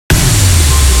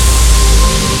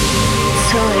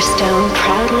Solarstone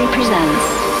proudly presents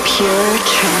Pure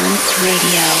Trance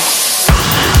Radio.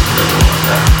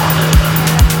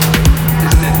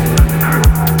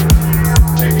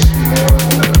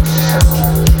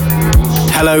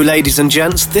 Hello ladies and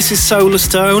gents, this is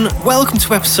Solarstone. Welcome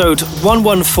to episode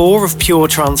 114 of Pure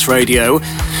Trance Radio.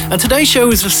 And today's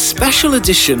show is a special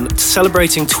edition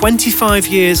celebrating 25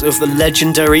 years of the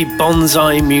legendary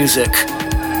Bonsai music.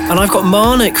 And I've got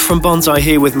Marnik from Bonsai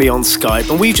here with me on Skype,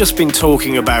 and we've just been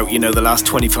talking about, the last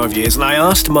 25 years, and I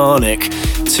asked Marnik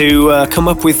to come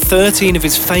up with 13 of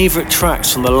his favourite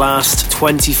tracks from the last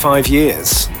 25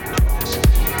 years.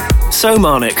 So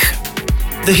Marnik,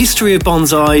 the history of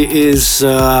Bonsai is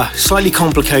slightly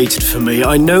complicated for me.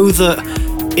 I know that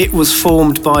it was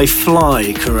formed by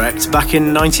Fly, correct, back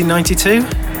in 1992?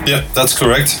 Yeah, that's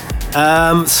correct.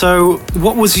 So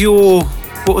what was your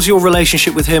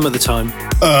relationship with him at the time?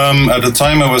 At the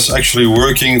time, I was actually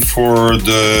working for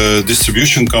the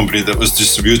distribution company that was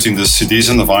distributing the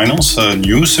CDs and the vinyls,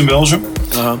 News in Belgium.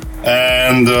 Uh-huh.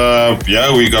 And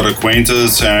we got acquainted,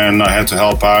 and I had to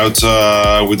help out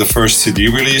with the first CD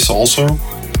release also.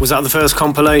 Was that the first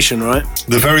compilation, right?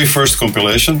 The very first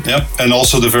compilation, yeah. And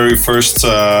also the very first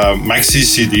maxi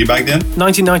CD back then.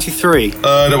 1993?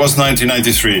 That was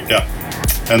 1993, yeah.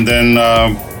 And then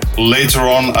later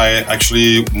on, I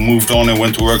actually moved on and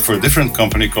went to work for a different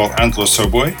company called Antler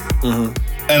Subway. Mm-hmm.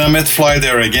 And I met Fly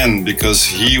there again because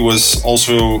he was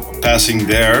also passing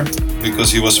there because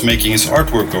he was making his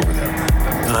artwork over there.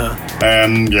 Uh-huh.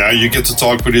 And you get to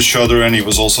talk with each other, and he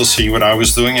was also seeing what I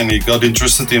was doing, and he got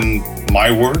interested in my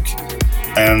work.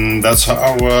 And that's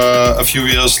how a few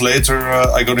years later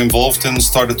I got involved and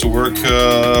started to work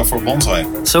for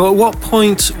Bonsai. So at what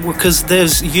point, because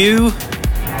there's you,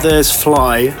 there's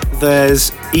Fly,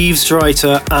 there's Yves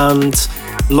Dreiter and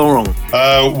Laurent.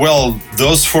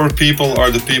 Those four people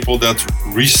are the people that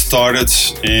restarted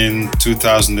in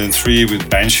 2003 with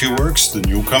Banshee Works, the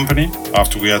new company,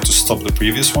 after we had to stop the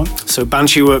previous one. So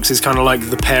Banshee Works is kind of like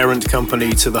the parent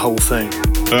company to the whole thing.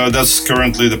 That's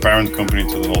currently the parent company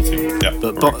to the whole thing, yeah.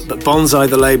 But Bonsai,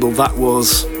 the label, that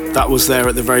was there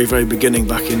at the very, very beginning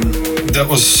back in... That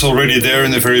was already there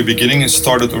in the very beginning. It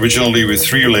started originally with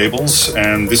 3 labels,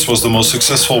 and this was the most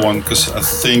successful one because I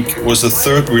think it was the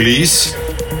third release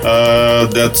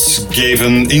that gave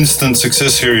an instant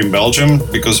success here in Belgium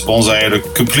because Bonsai had a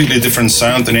completely different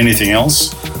sound than anything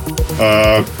else.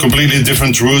 Completely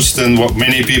different roots than what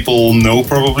many people know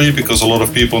probably, because a lot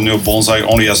of people know Bonsai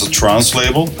only as a trance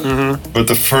label. Mm-hmm. But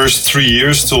the first 3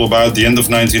 years till about the end of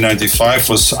 1995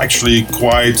 was actually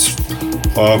quite,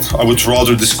 I would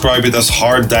rather describe it as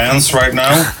hard dance right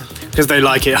now. Because they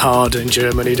like it hard in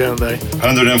Germany, don't they?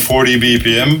 140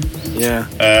 BPM. Yeah.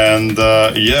 And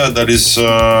that is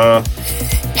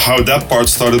how that part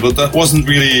started, but that wasn't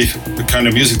really the kind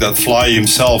of music that Fly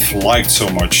himself liked so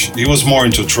much. He was more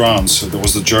into trance. There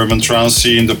was the German trance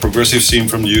scene, the progressive scene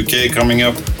from the UK coming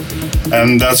up,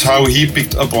 and that's how he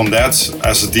picked up on that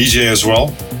as a DJ as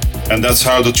well. And that's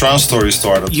how the trance story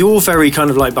started. You're very kind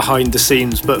of like behind the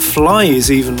scenes, but Fly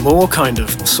is even more kind of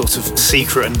sort of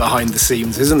secret and behind the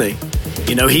scenes, isn't he?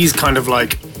 He's kind of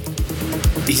like,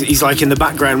 he's like in the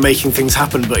background making things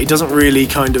happen, but he doesn't really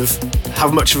kind of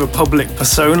have much of a public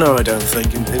persona, I don't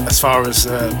think, as far as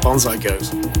Bonsai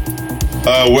goes.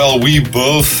 We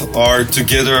both are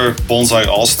together Bonsai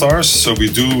All-Stars, so we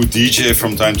do DJ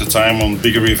from time to time on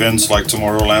bigger events like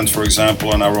Tomorrowland, for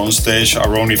example, on our own stage,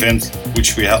 our own event,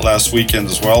 which we had last weekend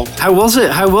as well. How was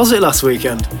it? How was it last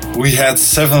weekend? We had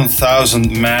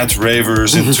 7,000 mad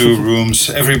ravers in 2 rooms,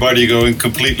 everybody going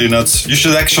completely nuts. You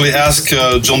should actually ask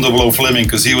John Double Fleming,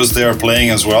 because he was there playing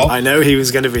as well. I know he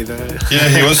was going to be there. Yeah,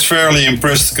 he was fairly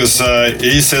impressed, because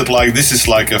he said, this is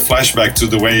like a flashback to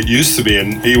the way it used to be,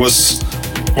 and he was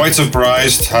quite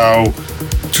surprised how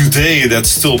today that's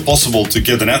still possible to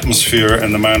get an atmosphere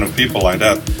and amount of people like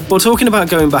that. Well, talking about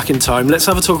going back in time, let's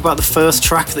have a talk about the first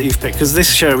track that you've picked, because this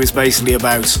show is basically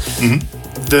about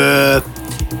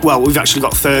we've actually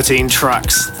got 13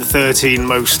 tracks, the 13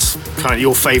 most kind of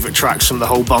your favourite tracks from the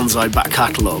whole Bonsai back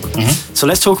catalogue. Mm-hmm. So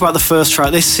let's talk about the first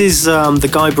track. This is the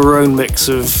Guy Barone mix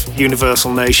of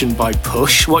Universal Nation by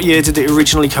Push. What year did it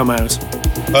originally come out?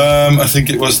 I think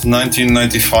it was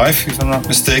 1995, if I'm not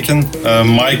mistaken.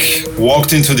 Mike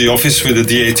walked into the office with a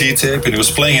DAT tape and he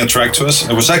was playing a track to us.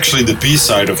 It was actually the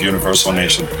B-side of Universal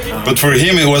Nation. But for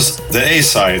him, it was the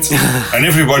A-side. And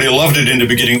everybody loved it in the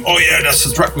beginning. Oh yeah, that's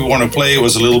the track we want to play. It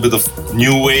was a little bit of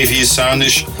new wavy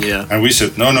soundish. Yeah. And we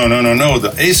said, no.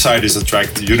 The A-side is the track.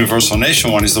 The Universal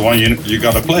Nation one is the one you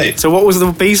got to play. So what was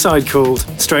the B-side called?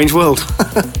 Strange World?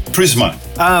 Prisma.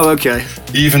 Oh, okay.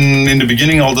 Even in the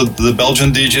beginning, all the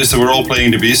Belgian DJs, they were all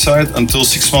playing the B-side until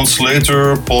 6 months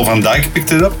later, Paul van Dyk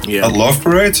picked it up at Love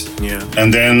Parade. Yeah.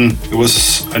 And then it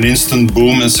was an instant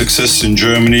boom and success in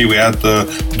Germany. We had the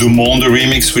Du Monde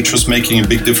remix, which was making a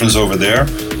big difference over there.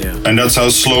 Yeah. And that's how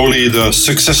slowly the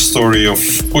success story of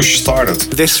Push started.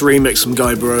 This remix from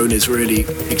Guy Barone is really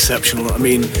exceptional. I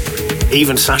mean,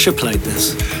 even Sasha played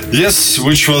this. Yes,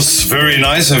 which was very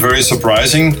nice and very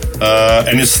surprising.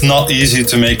 And it's not easy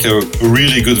to make a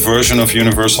really good version of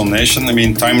Universal Nation. I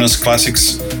mean, timeless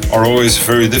classics are always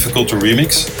very difficult to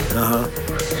remix.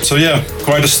 So yeah,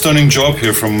 quite a stunning job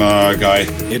here from Guy.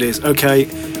 It is. Okay,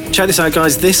 check this out,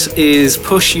 guys. This is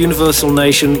Push Universal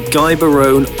Nation, Guy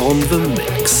Barone on the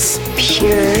mix.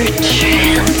 Pure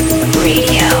Trance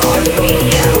Radio.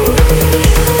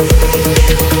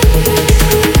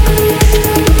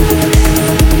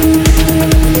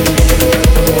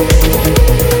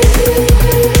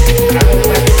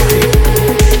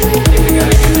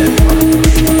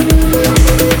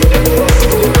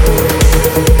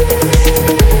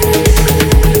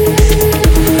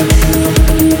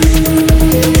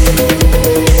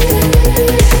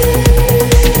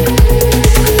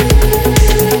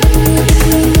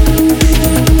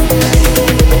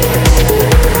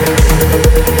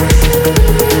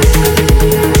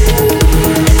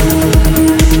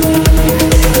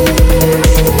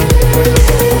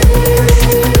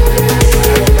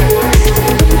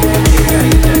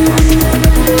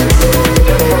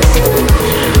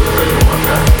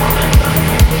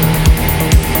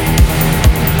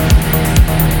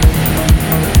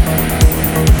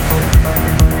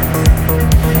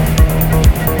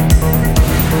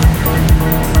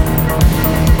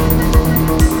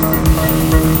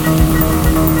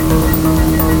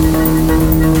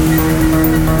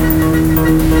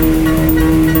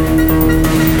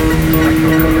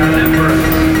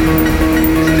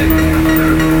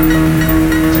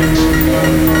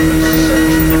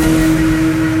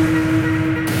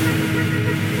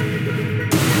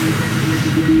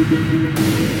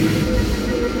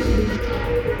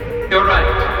 You're right.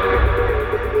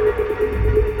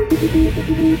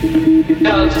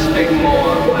 I'll just make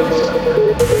more of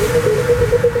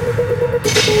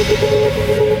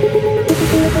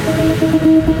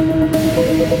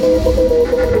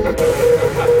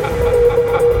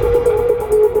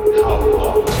How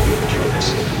long do you do this?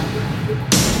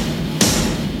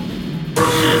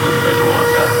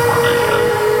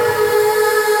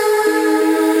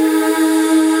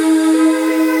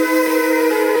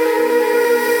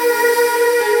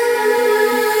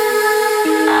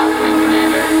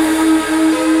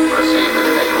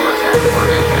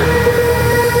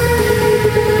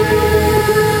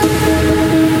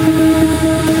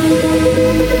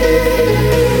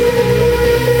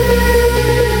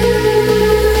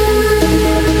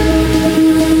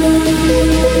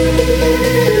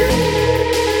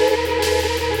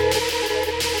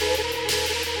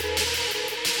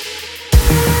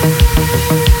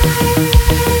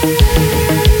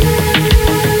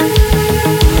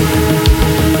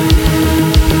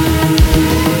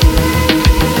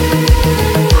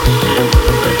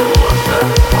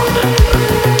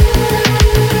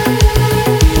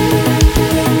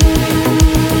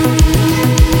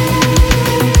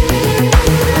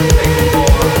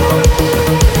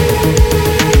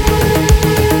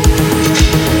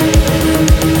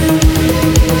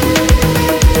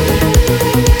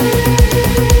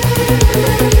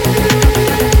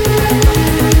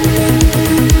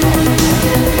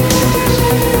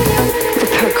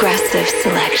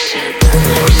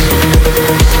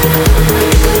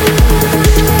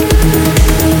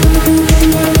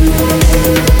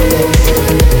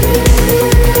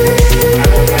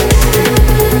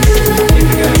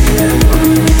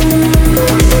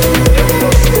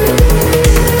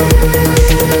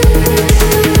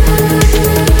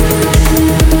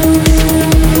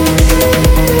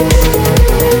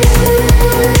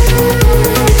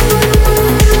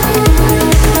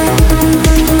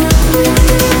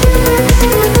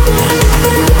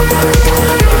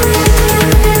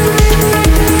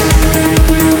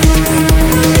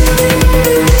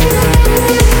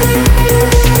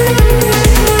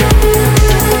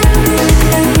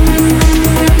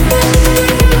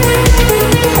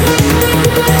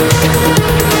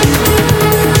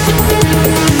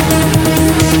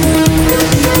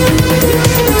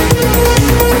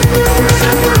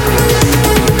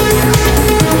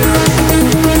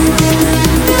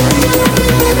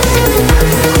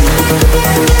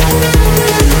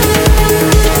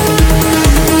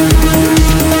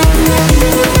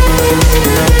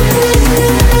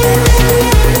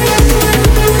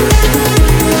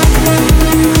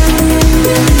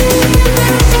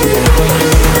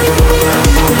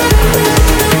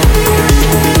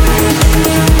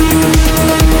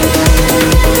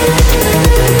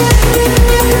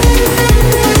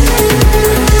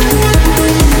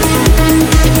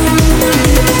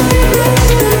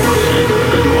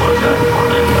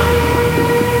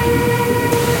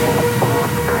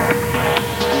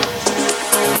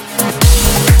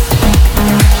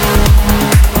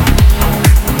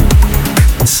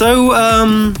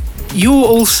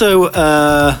 also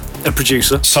a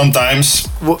producer. Sometimes.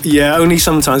 Well, yeah, only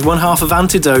sometimes. One half of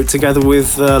Antidote together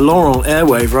with Laurent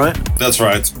Airwave, right? That's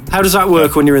right. How does that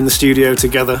work when you're in the studio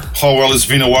together? Oh, well, it's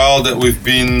been a while that we've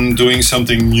been doing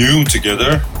something new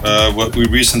together. What we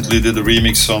recently did a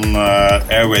remix on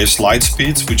Airwave's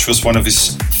Lightspeed, which was one of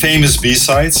his famous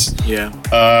B-sides. Yeah.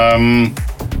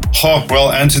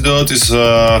 Well, Antidote is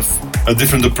a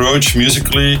different approach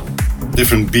musically,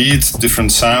 different beats,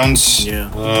 different sounds. Yeah.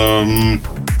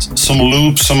 Some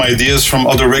loops, some ideas from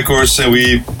other records, and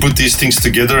we put these things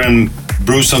together and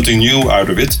brew something new out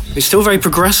of it. It's still very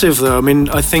progressive, though. I mean,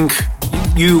 I think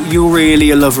you're really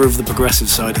a lover of the progressive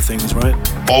side of things, right?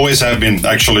 Always have been,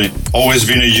 actually. Always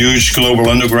been a huge Global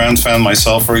Underground fan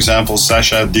myself, for example.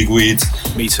 Sasha, Digweed.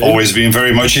 Me too. Always been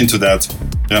very much into that.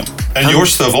 Yeah. And your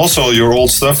stuff also, your old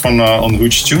stuff on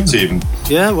Hooch Tunes even.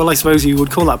 Yeah, well, I suppose you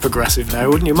would call that progressive now,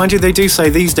 wouldn't you? Mind you, they do say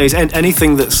these days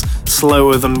anything that's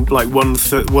slower than like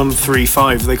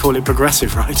 135, they call it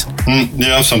progressive, right?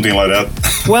 Yeah, something like that.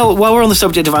 Well, while we're on the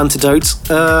subject of Antidote,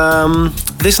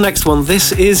 this next one,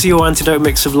 this is your Antidote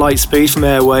mix of Lightspeed from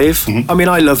Airwave. I mean,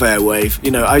 I love Airwave.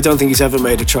 You know, I don't think he's ever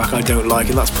made a track I don't like,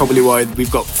 and that's probably why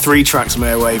we've got 3 tracks from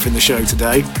Airwave in the show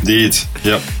today. Indeed,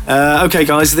 yeah. Okay,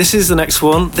 guys, this is the next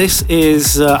one. This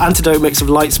is Antidote mix of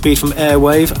Lightspeed from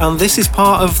Airwave, and this is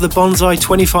part of the Bonsai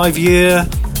 25-year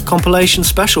compilation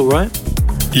special, right?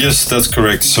 Yes, that's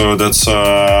correct. So that's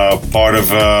part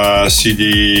of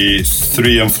CD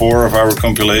 3 and 4 of our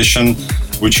compilation,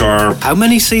 which are... How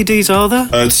many CDs are there?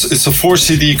 It's a 4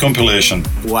 CD compilation.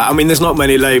 Wow, I mean, there's not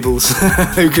many labels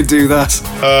who could do that.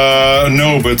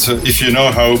 No, but if you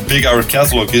know how big our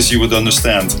catalog is, you would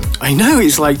understand. I know,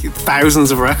 it's like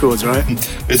thousands of records, right?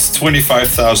 It's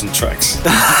 25,000 tracks.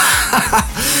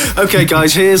 Okay,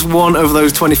 guys, here's one of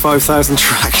those 25,000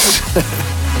 tracks.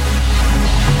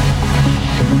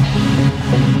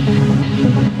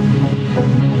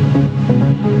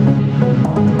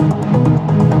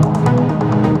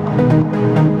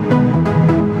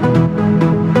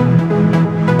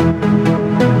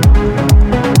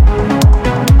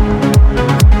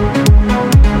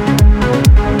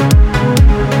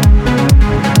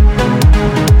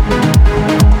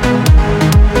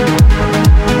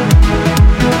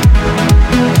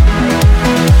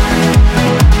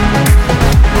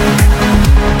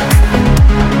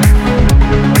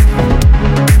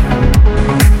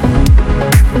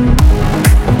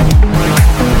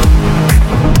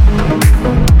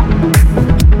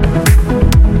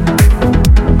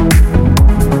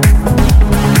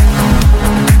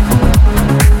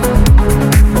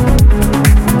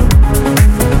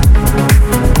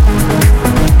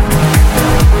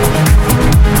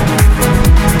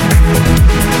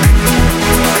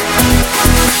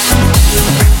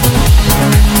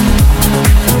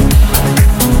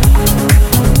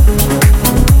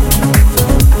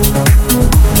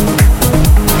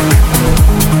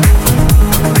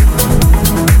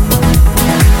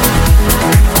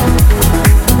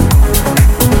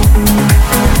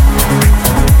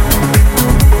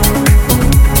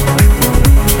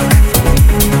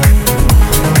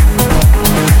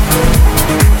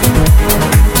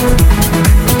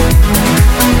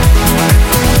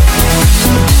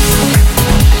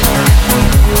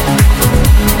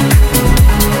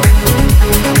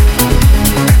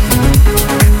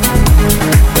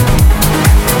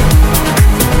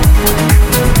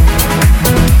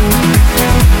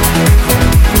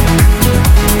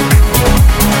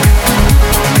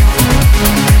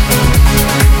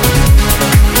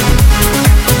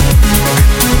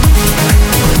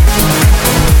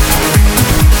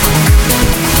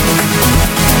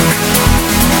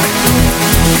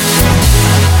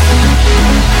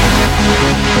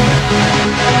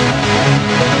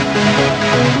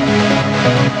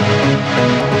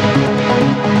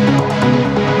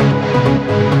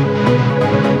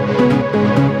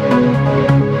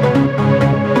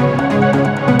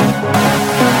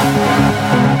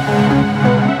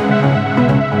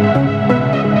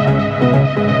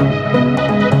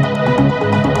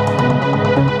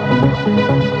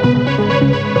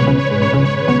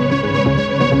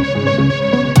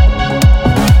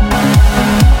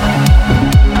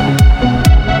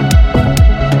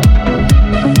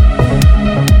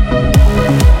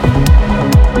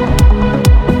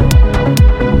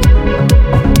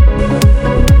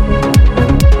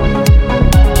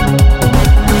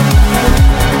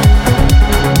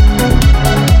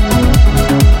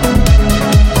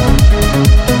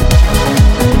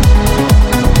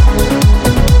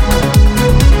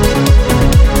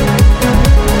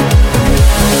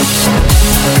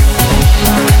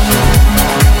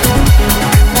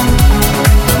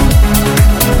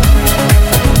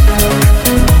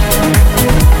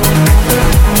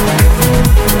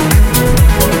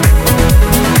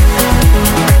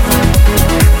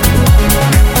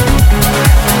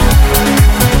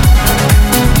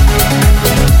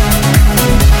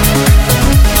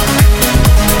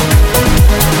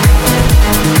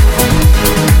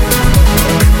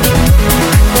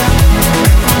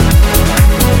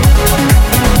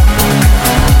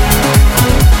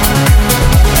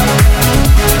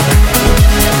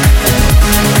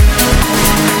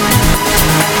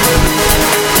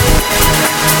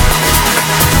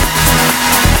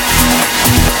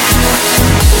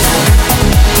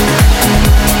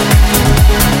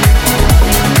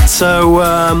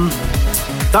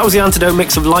 That was the Antidote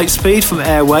mix of Lightspeed from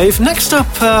Airwave. Next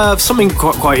up, something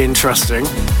quite interesting.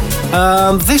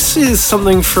 This is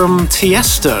something from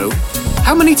Tiesto.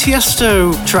 How many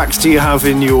Tiesto tracks do you have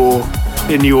in your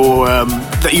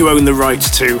that you own the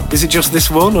rights to? Is it just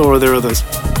this one, or are there others?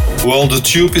 Well, The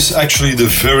Tube is actually the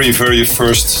very, very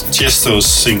first Tiesto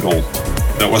single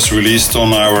that was released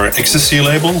on our Ecstasy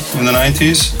label in the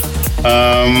 90s.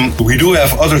 We do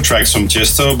have other tracks from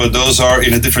Tiesto, but those are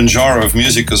in a different genre of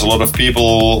music because a lot of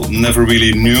people never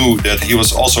really knew that he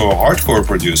was also a hardcore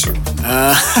producer.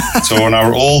 So on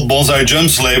our old Bonsai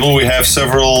Jumps label, we have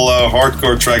several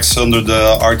hardcore tracks under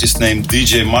the artist name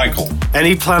DJ Michael.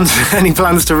 Any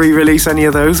plans to re-release any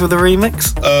of those with a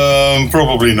remix?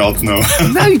 Probably not, no.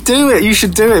 No, do it. You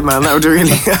should do it, man. That would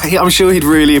really... I'm sure he'd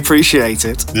really appreciate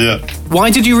it. Yeah.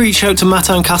 Why did you reach out to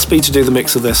Matan Caspi to do the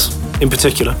mix of this in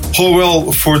particular? Oh,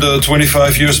 well, for the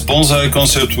 25 years Bonsai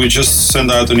concept, we just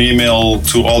sent out an email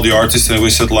to all the artists and we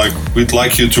said, like, we'd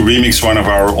like you to remix one of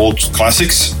our old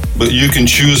classics, but you can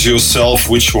choose yourself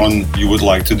which one you would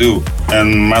like to do.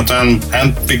 And Matan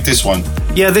handpicked this one.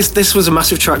 Yeah, this was a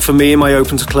massive track for me in my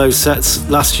open to close sets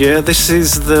last year. This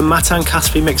is the Matan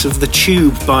Caspi mix of The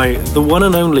Tube by the one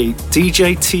and only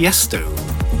DJ Tiesto.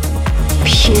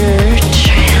 Pure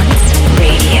Trance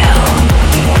Radio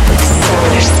with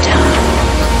Solarstone.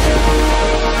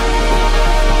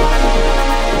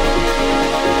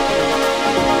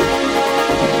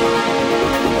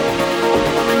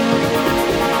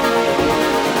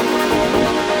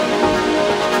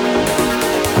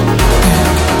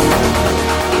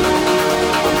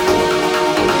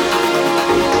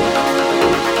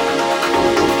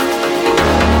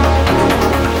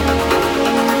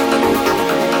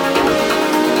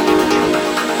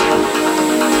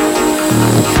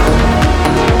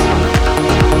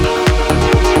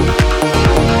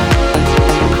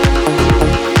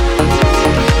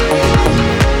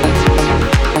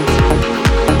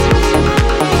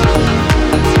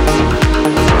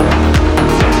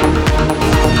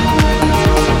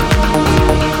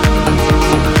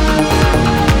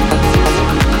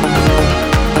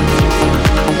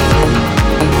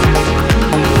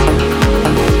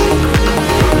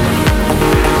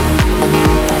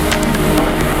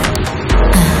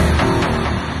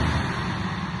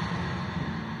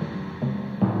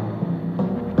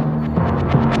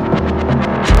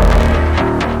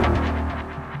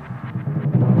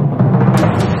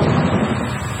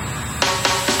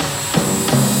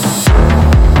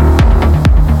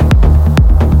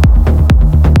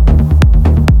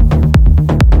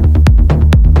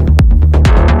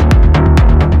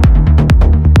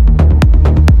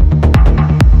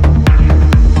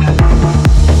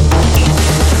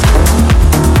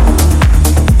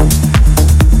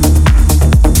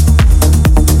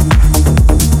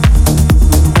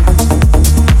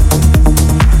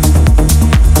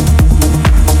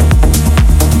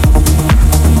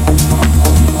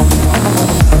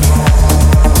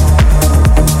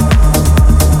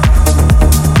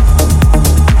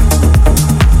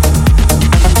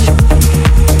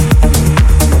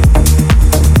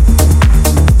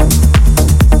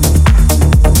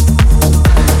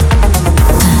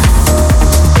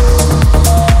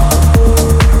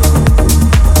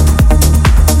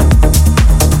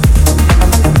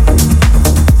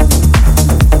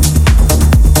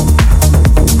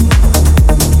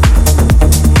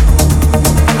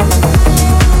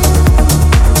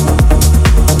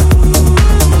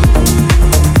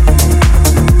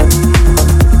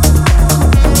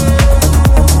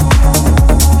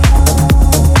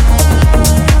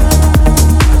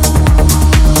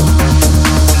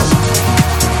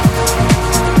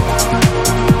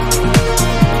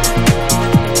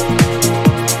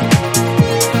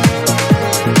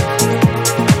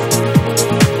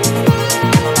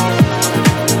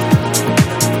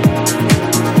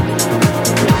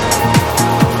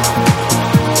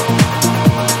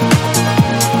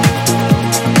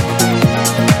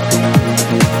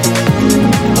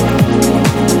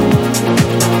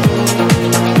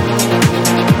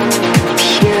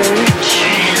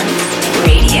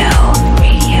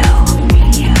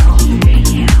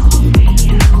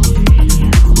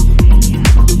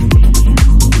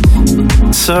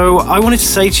 So I wanted to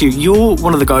say to you, you're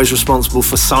one of the guys responsible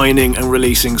for signing and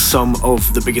releasing some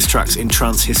of the biggest tracks in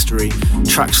trance history.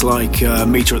 Tracks like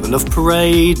Meter at the Love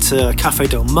Parade, Café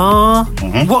Del Mar.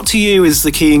 Mm-hmm. What to you is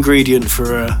the key ingredient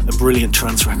for a brilliant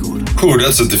trance record? Oh,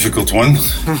 that's a difficult one.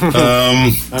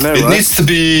 I know, it right? needs to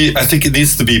be, I think it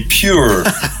needs to be pure.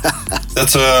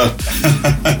 That's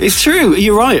It's true,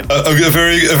 you're right. a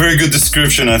very good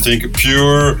description, I think.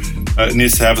 Pure, It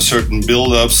needs to have a certain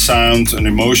build-up, sound, and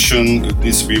emotion. It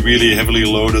needs to be really heavily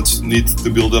loaded. Needs to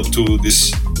build up to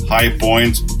this high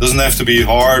point. Doesn't have to be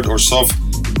hard or soft.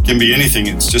 It can be anything.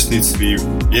 It just needs to be,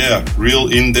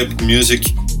 real in-depth music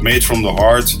made from the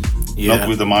heart, not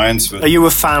with the mind. But Are you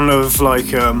a fan of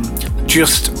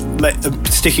just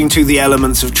sticking to the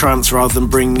elements of trance rather than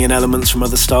bringing in elements from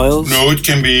other styles? No, it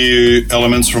can be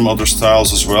elements from other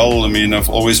styles as well. I mean, I've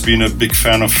always been a big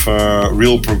fan of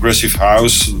real progressive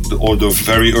house or the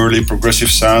very early progressive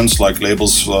sounds, like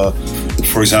labels,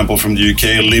 for example, from the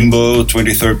UK, Limbo,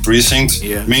 23rd Precinct.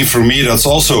 Yeah. I mean, for me, that's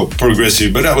also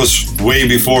progressive, but that was way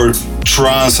before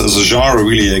trance as a genre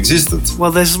really existed.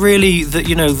 Well, there's really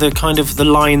the kind of the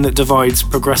line that divides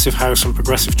progressive house and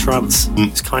progressive trance.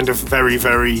 It's kind of very,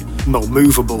 very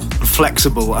movable and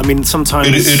flexible. I mean, sometimes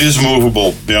It is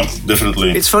movable, yeah,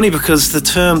 definitely. it's funny because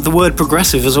the word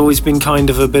progressive has always been kind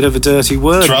of a bit of a dirty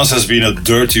word. Trance has been a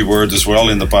dirty word as well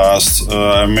in the past.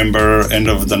 I remember end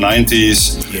of the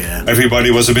 90s. Yeah. Everybody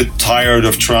was a bit tired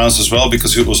of trance as well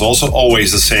because it was also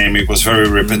always the same. It was very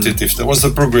repetitive. That was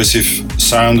the progressive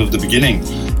sound of the beginning.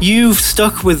 You've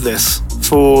stuck with this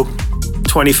for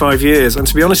 25 years, and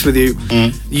to be honest with you,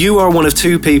 you are one of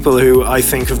two people who I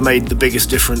think have made the biggest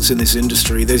difference in this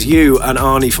industry. There's you and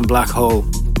Arnie from Black Hole,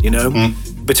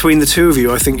 Between the two of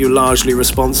you, I think you're largely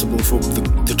responsible for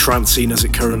the trance scene as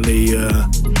it currently...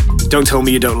 Don't tell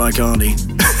me you don't like Arnie.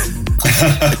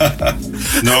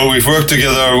 No, we've worked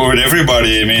together with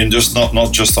everybody. I mean,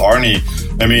 not just Arnie.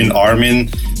 I mean, Armin,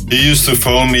 he used to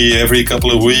phone me every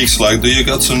couple of weeks, like, do you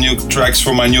got some new tracks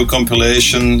for my new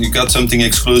compilation? You got something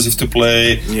exclusive to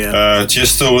play? Yeah.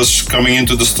 Chesto was coming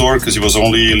into the store because he was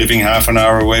only living half an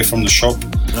hour away from the shop.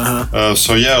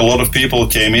 So yeah, a lot of people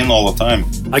came in all the time.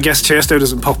 I guess Chesto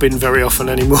doesn't pop in very often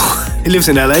anymore. He lives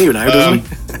in LA now, doesn't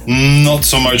he? Not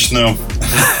so much, no.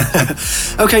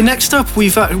 Okay, next up, we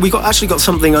actually got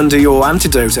something under your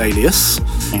Antidote alias.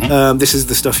 This is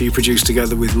the stuff you produced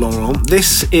together with Laurent.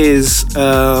 This is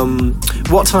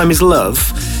What Time Is Love.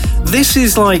 This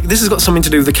has got something to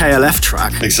do with the KLF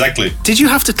track. Exactly. Did you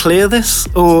have to clear this,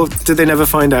 or did they never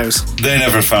find out? They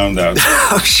never found out.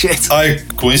 Oh shit! I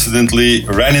coincidentally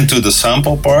ran into the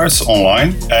sample parts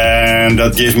online, and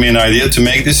that gave me an idea to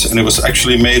make this, and it was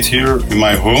actually made here in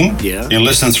my home in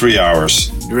less than 3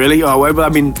 hours. Really? Oh, well, I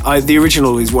mean, the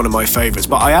original is one of my favourites,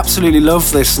 but I absolutely love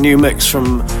this new mix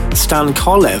from Stan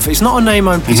Kolev. It's not a name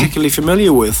I'm particularly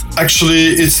familiar with.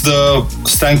 Actually,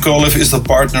 Stan Kolev is the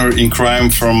partner in crime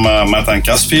from Matan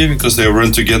Caspi, because they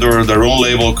run together their own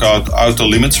label called Outer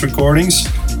Limits Recordings.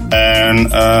 And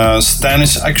Stan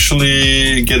is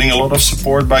actually getting a lot of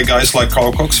support by guys like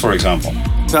Carl Cox, for example.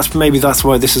 That's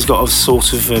why this has got a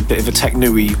sort of a bit of a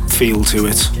techno-y feel to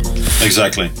it.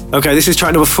 Exactly. Okay, this is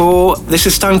track number 4. This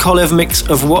is Stan Kolev mix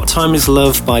of What Time Is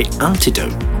Love by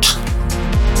Antidote.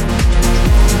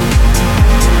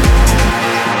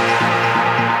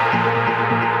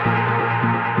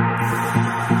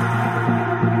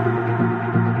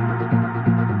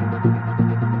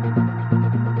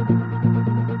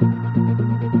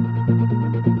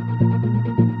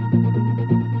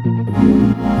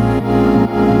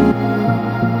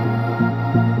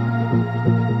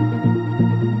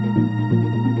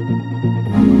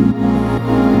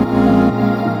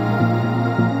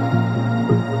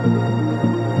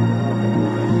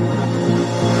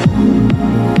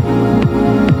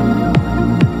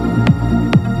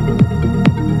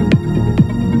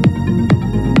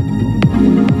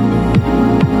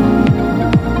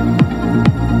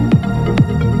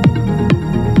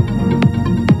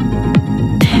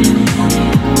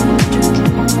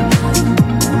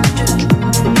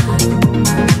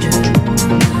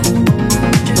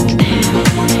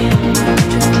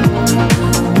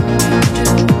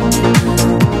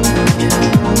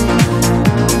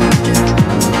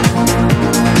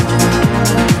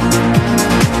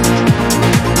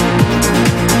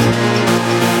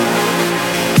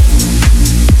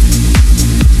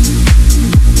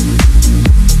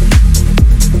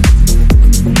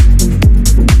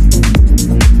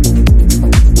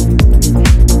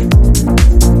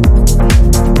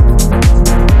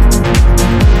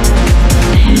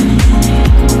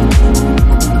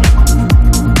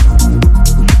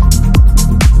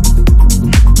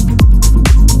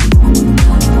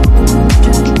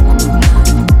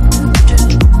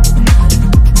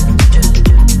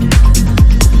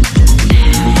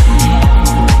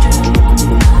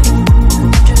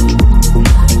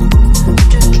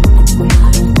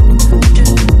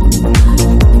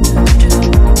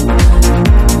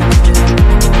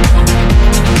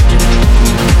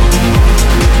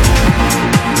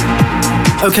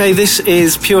 Okay, this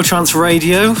is Pure Trance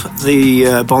Radio,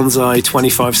 the Bonsai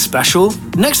 25 special.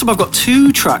 Next up, I've got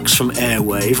two tracks from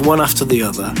Airwave, one after the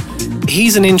other.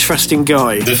 He's an interesting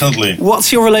guy. Definitely.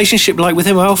 What's your relationship like with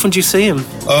him? How often do you see him?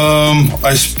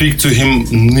 I speak to him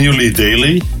nearly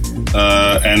daily.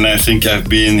 And I think I've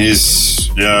been his,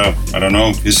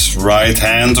 his right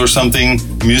hand or something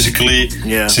musically.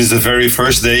 Yeah. Since the very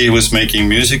first day he was making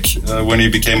music when he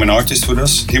became an artist with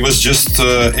us. He was just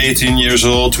 18 years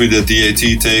old with a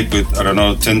DAT tape with,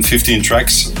 10, 15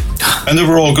 tracks. And they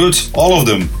were all good, all of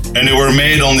them. And they were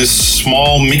made on this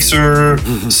small mixer,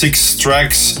 6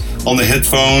 tracks on the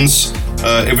headphones,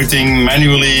 everything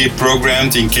manually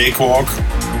programmed in Cakewalk.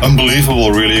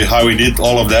 Unbelievable, really, how he did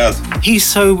all of that. He's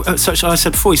such I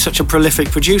said before, he's such a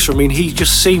prolific producer. I mean, he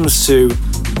just seems to,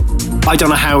 I don't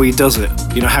know how he does it,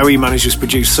 how he manages to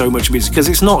produce so much music, because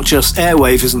it's not just,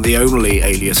 Airwave isn't the only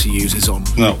alias he uses on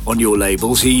your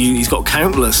labels. He's got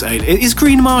countless aliases. Is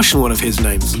Green Martian one of his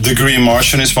names? The Green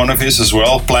Martian is one of his as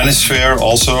well. Planisphere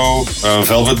also,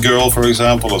 Velvet Girl, for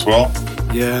example, as well.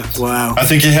 Yeah, wow. I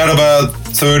think he had about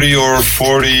 30 or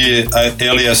 40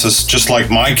 aliases, just like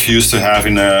Mike used to have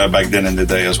back then in the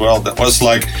day as well. That was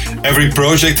like every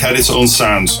project had its own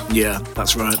sound. Yeah,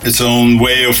 that's right. Its own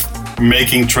way of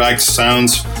making tracks,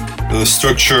 sounds,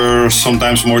 structure,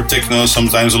 sometimes more techno,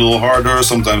 sometimes a little harder,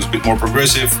 sometimes a bit more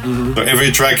progressive. Mm-hmm. So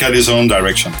every track had its own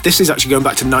direction. This is actually going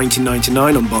back to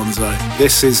 1999 on Bonsai.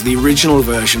 This is the original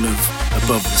version of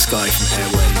Above the Sky from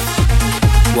Airwave.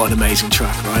 What an amazing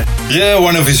track, right? Yeah,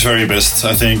 one of his very best,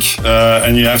 I think.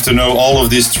 And you have to know all of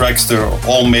these tracks, they're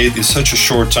all made in such a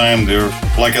short time. They're,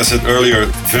 like I said earlier,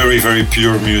 very, very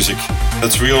pure music.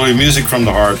 That's really music from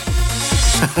the heart.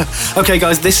 Okay,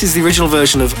 guys, this is the original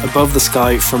version of Above the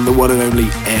Sky from the one and only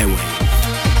Airwave.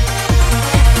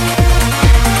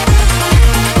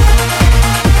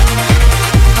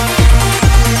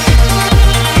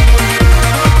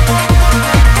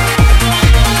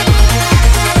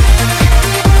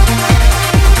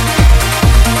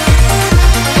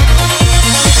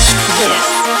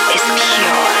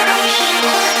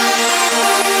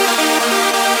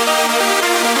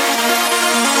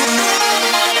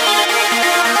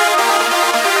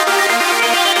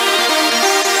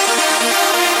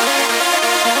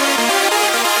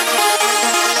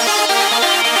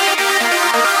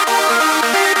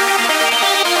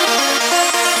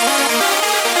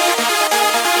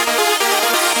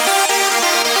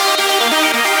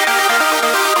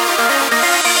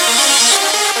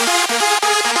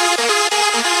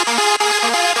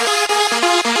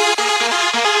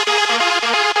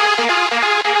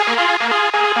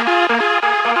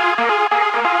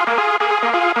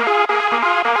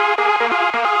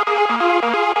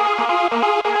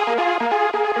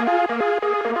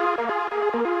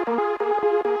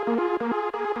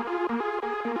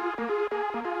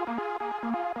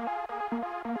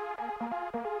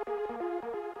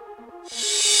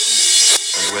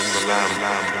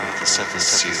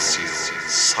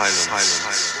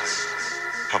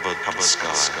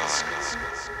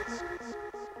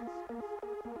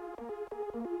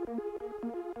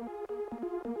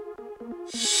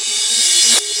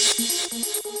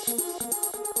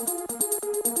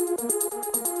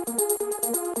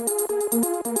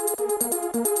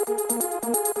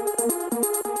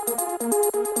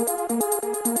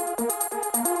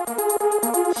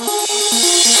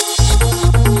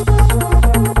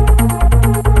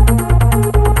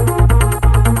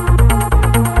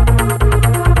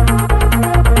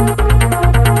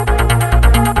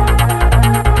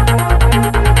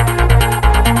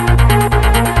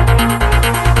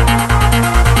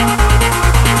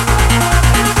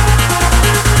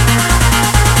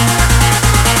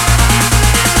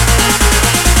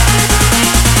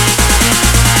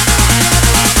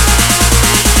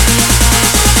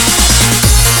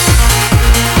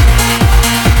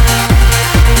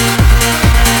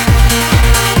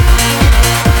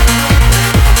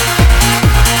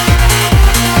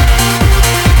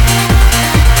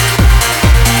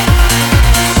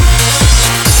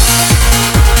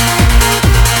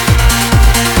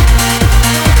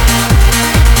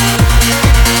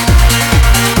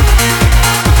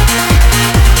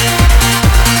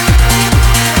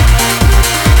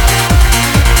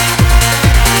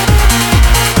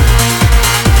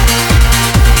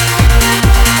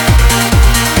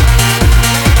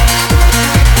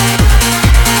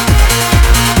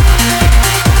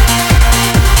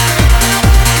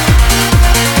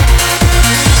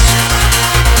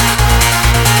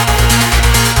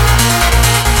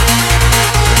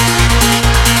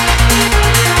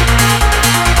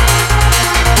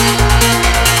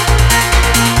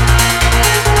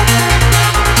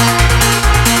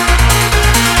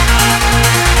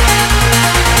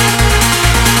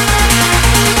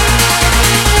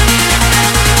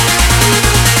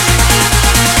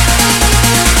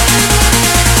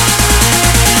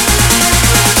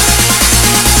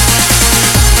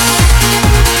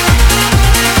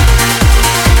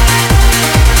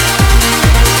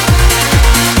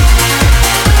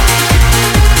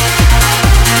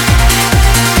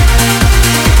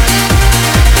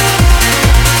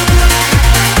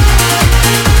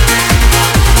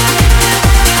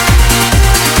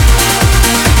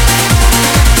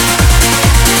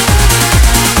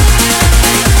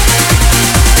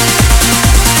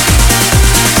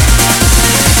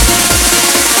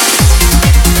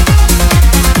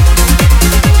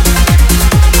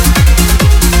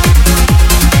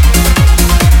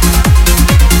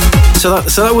 So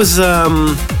that was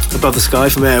Above the Sky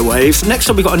from Airwave. Next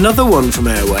up we got another one from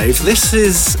Airwave. This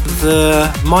is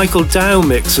the Michael Dow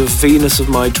mix of Venus of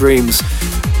My Dreams.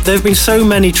 There have been so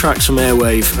many tracks from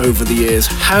Airwave over the years.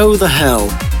 How the hell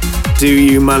do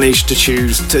you manage to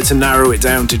choose to narrow it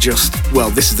down to just, well,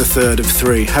 this is the third of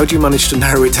three. How do you manage to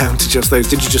narrow it down to just those?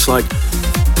 Did you just like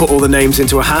put all the names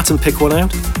into a hat and pick one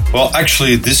out? Well,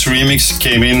 actually, this remix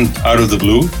came in out of the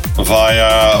blue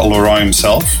via Laurent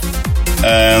himself.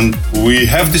 And we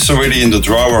have this already in the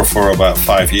drawer for about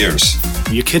 5 years.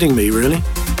 You're kidding me, really?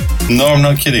 No, I'm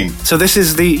not kidding. So this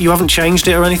is you haven't changed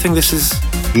it or anything? This is...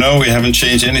 No, we haven't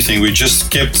changed anything. We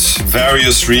just kept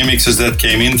various remixes that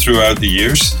came in throughout the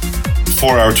years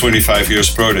for our 25 years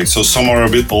project. So some are a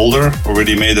bit older,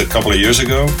 already made a couple of years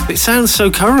ago. It sounds so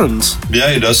current.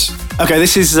 Yeah, it does. Okay,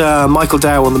 this is Michael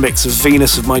Dow on the mix of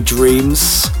Venus of My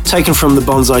Dreams, taken from the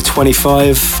Bonsai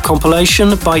 25 compilation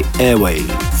by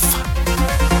Airwave.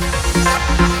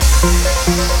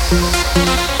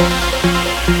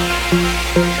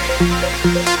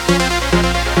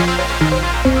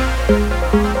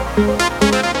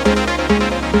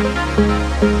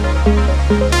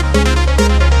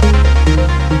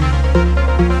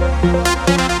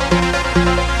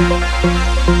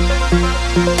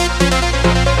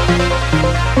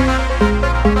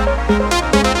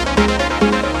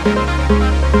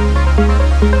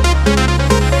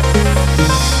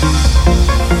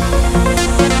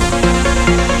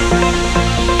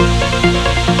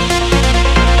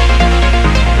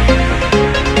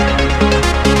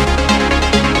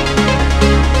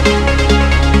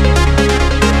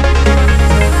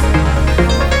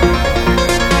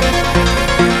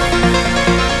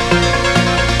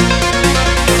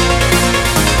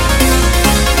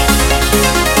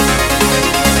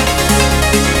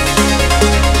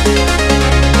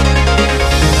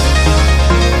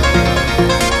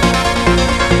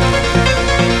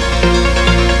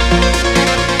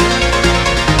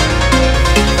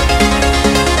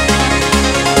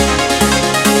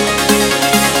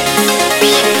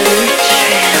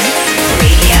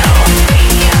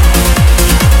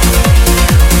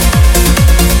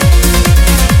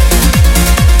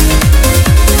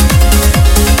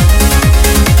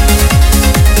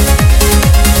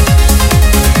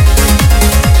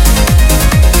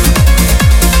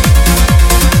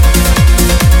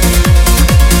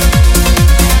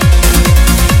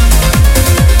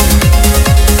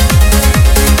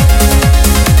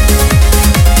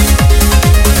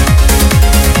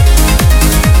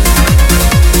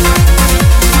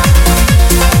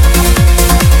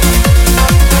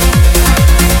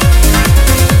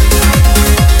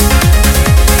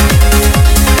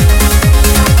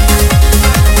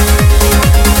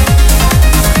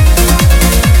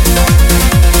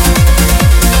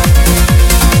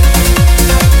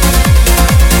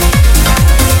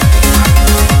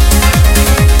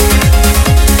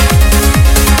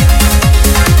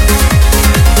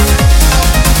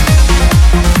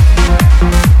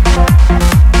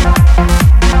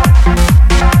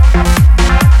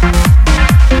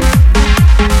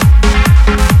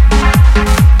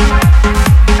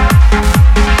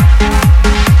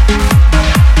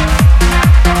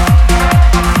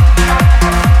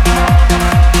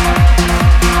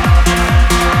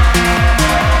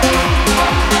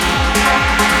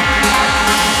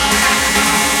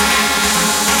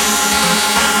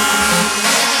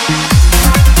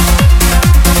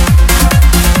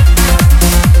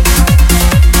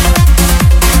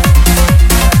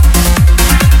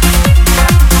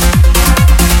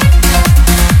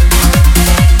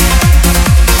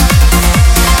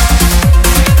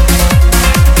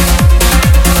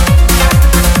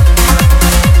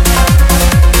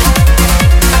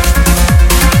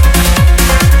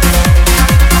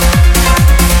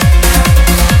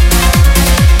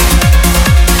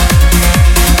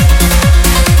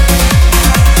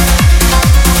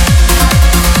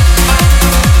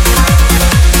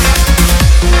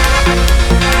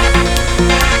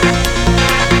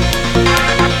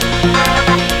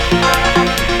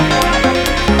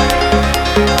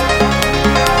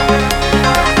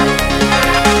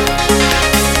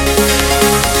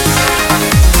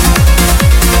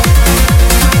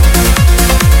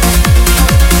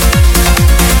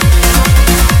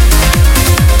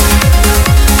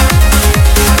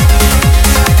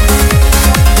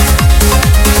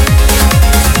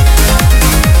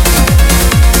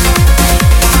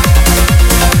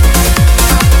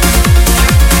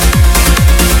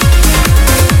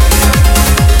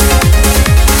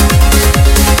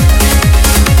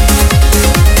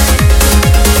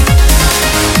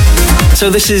 So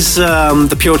this is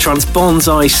the Pure Trance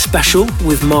Bonsai special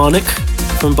with Marnik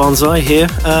from Bonsai here.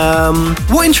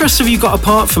 What interests have you got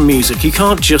apart from music? You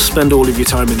can't just spend all of your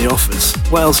time in the office.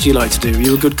 What else do you like to do? Are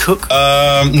you a good cook?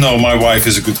 No, my wife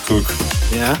is a good cook.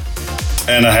 Yeah.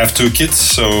 And I have 2 kids,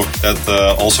 so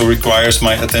that also requires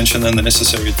my attention and the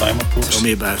necessary time, of course. Tell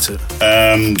me about it.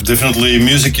 And definitely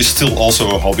music is still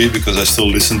also a hobby because I still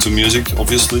listen to music,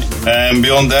 obviously. And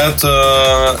beyond that,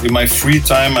 in my free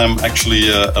time, I'm actually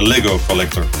a Lego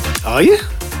collector. Are you?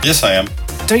 Yes, I am.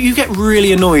 Don't you get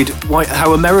really annoyed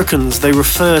how Americans, they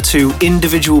refer to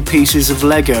individual pieces of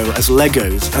Lego as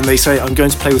Legos, and they say, I'm going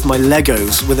to play with my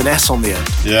Legos with an S on the end?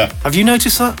 Yeah. Have you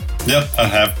noticed that? Yeah, I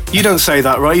have. You don't say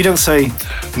that, right? You don't say...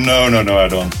 No, I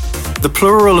don't. The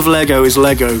plural of Lego is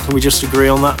Lego. Can we just agree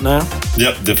on that now?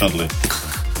 Yeah, definitely.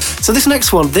 So this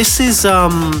next one, this is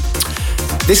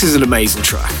an amazing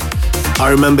track.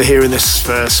 I remember hearing this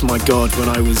first, my God, when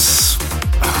I was...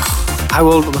 how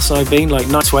old must I have been? Like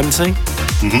 20?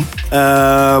 Mm-hmm.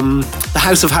 The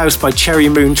House of House by Cherry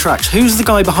Moon Tracks. Who's the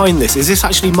guy behind this? Is this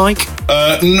actually Mike?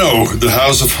 No, the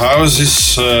House of House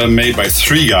is made by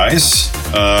 3 guys.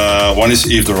 One is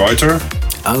Yves de Ruyter.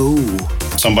 Oh.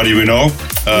 Somebody we know.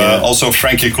 Yeah. Also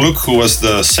Frankie Kluk, who was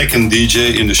the second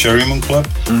DJ in the Cherry Moon Club.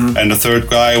 Mm-hmm. And the third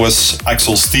guy was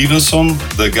Axel Stevenson,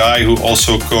 the guy who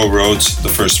also co-wrote the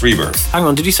first Rebirth. Hang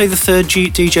on, did you say the third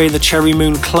DJ in the Cherry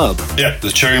Moon Club? Yeah, the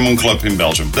Cherry Moon Club in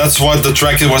Belgium. That's what the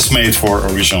track was made for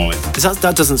originally. Is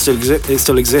that doesn't still exist? It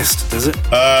still exists, does it?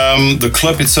 The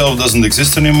club itself doesn't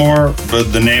exist anymore,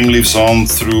 but the name lives on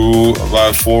through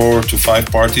about 4 to 5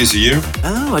 parties a year.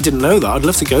 Oh, I didn't know that. I'd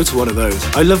love to go to one of those.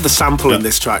 I love the sample in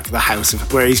this track, The House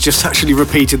of, where he's just actually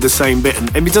repeated the same bit,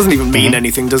 and it doesn't even mean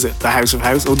anything, does it? The House of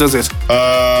House, or does it?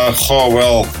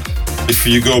 Well, if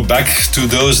you go back to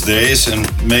those days, and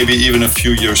maybe even a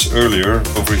few years earlier,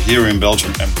 over here in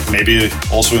Belgium, and maybe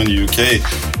also in the UK,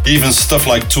 even stuff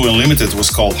like 2 Unlimited was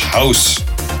called house.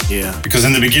 Yeah. Because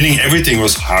in the beginning, everything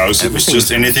was house. It was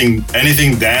just anything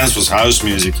dance was house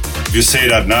music. If you say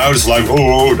that now, it's like,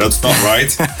 oh, that's not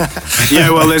right.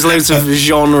 Yeah, well, there's loads of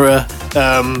genre.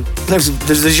 There's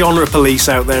the genre police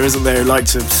out there, isn't there? Who like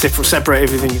to separate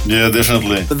everything. Yeah,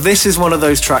 definitely. But this is one of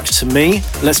those tracks to me.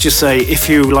 Let's just say, if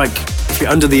you're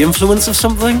under the influence of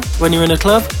something when you're in a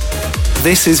club,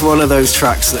 this is one of those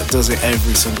tracks that does it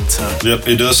every single time. Yep,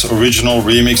 it does. Original,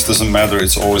 remix, doesn't matter.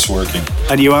 It's always working.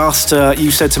 And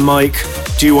you said to Mike,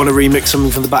 do you want to remix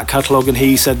something from the back catalogue? And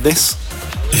he said this?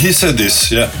 He said this,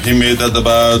 yeah. He made that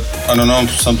about, I don't know,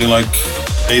 something like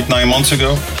 8-9 months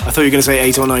ago. I thought you were going to say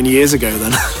 8 or 9 years ago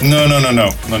then. No.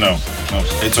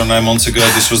 8 or 9 months ago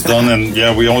this was done, and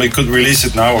yeah, we only could release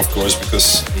it now, of course,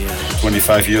 because the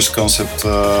 25 years concept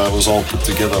was all put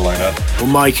together like that. Well,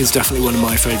 Mike is definitely one of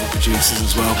my favourite producers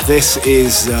as well. This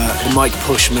is the Mike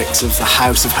Push mix of The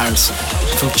House of House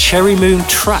from Cherry Moon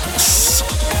Tracks.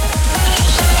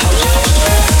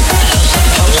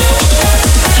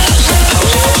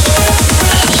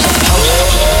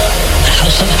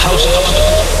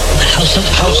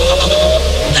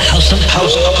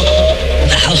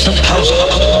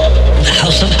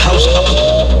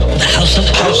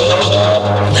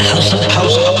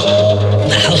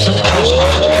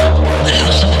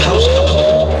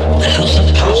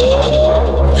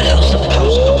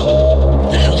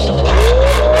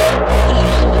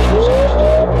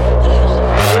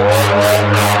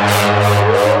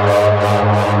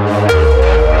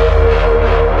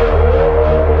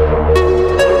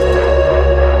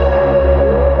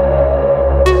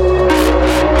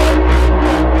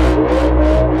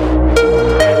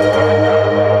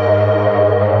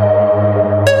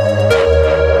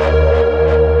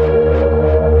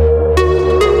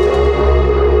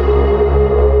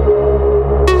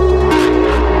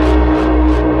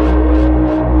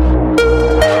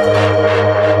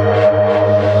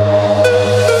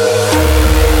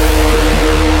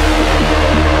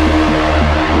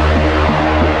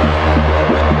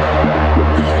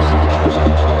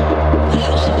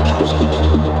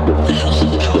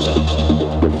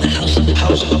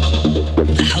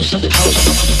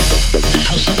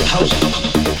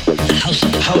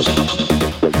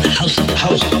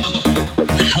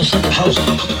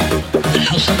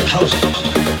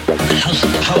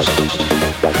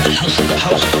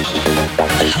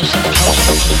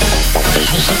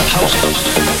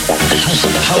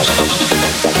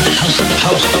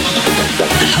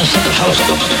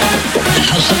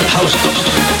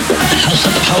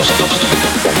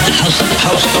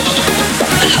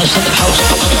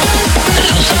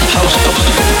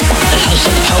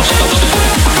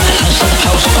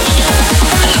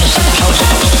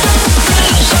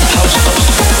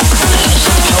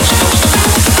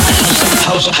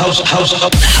 House.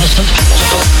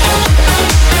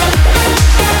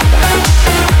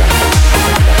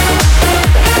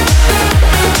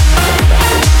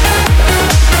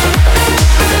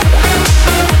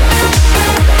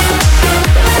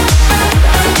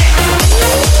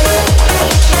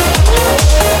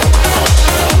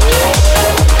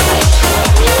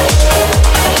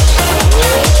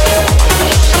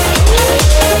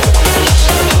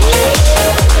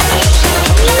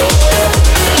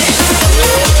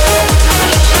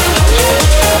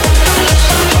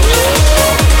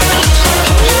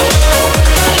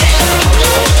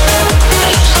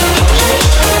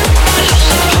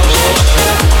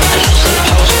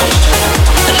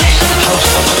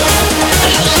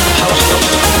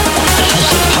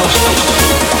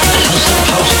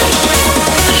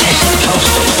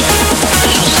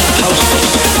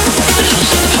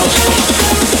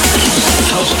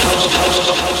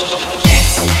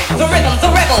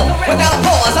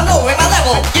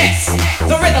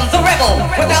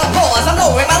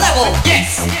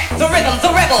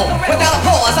 rebel, without a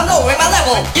pause, I'm lowering my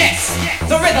level. Yes,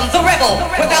 the rhythm's a rebel,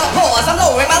 without a pause, I'm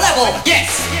lowering my level. Yes,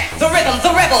 the rhythm's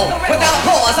a rebel, without a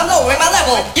pause, I'm lowering my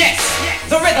level. Yes,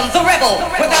 the rhythm's a rebel,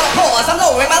 without a pause, I'm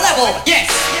lowering my level.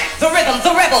 Yes, the rhythm's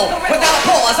a rebel, without a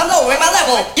pause, I'm lowering my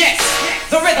level. Yes,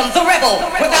 the rhythm's a rebel,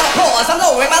 without a pause, I'm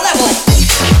lowering my level.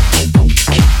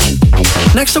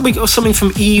 Next up, we got something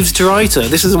from Yves de Ruyter.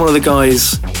 This is one of the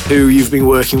guys who you've been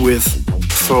working with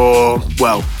for,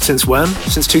 well, since when?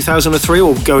 Since 2003,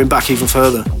 or going back even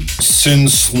further?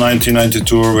 Since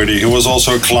 1992 already. He was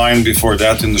also a client before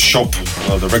that in the shop,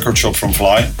 the record shop from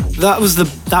Fly. That was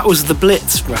the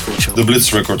Blitz record shop. The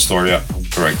Blitz record store, yeah,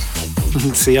 correct.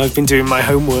 See, I've been doing my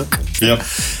homework. Yep.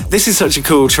 This is such a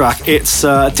cool track. It's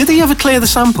did he ever clear the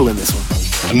sample in this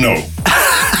one? No.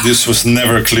 This was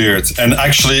never cleared. And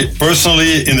actually,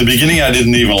 personally, in the beginning, I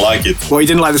didn't even like it. What, you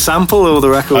didn't like the sample or the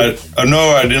record?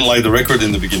 No, I didn't like the record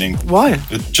in the beginning. Why?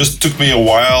 It just took me a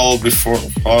while before,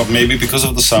 or maybe because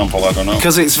of the sample, I don't know.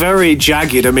 Because it's very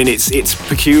jagged. I mean, it's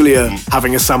peculiar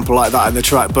having a sample like that in the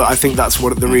track, but I think that's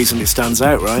the reason it stands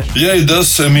out, right? Yeah, it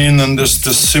does. I mean, and there's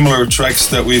similar tracks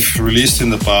that we've released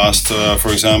in the past.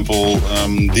 For example,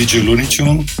 DJ Looney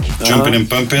Tune, Jumpin' and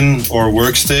Pumpin', or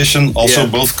Workstation, also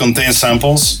both contain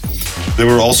samples. They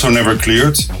were also never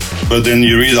cleared. But then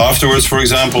you read afterwards, for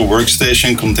example,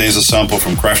 Workstation contains a sample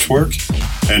from Kraftwerk.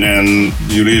 And then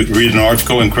you read an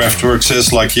article and Kraftwerk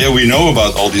says like, yeah, we know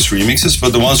about all these remixes,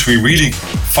 but the ones we really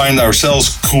find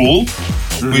ourselves cool,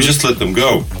 we just let them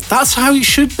go. That's how it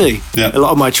should be. Yeah. A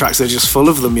lot of my tracks are just full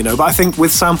of them, you know. But I think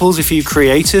with samples, if you're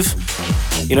creative,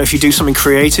 you know, if you do something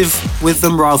creative with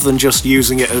them rather than just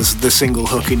using it as the single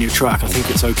hook in your track, I think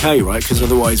it's okay, right? Because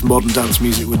otherwise modern dance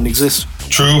music wouldn't exist.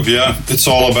 True, yeah. It's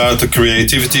all about the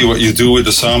creativity, what you do with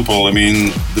the sample. I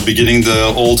mean, the beginning,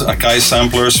 the old Akai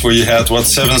samplers where you had,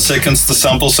 7 seconds to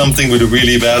sample something with a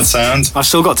really bad sound? I've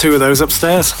still got 2 of those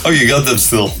upstairs. Oh, you got them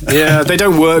still? Yeah, they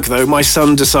don't work though. My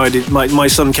son decided, my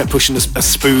son kept pushing a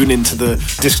spoon into the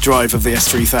disk drive of the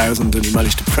S3000 and he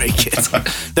managed to break it.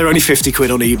 They're only 50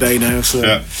 quid on eBay now, so.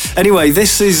 Yeah. Anyway,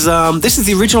 this is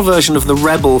the original version of the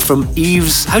Rebel from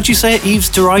Yves, how do you say it? Yves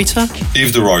de Ruyter?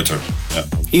 Yves de Ruyter, yeah.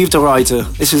 Yves de Ruyter.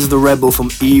 This is the Rebel from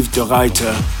Yves de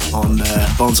Ruyter on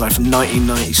Bonsai from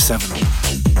 1997.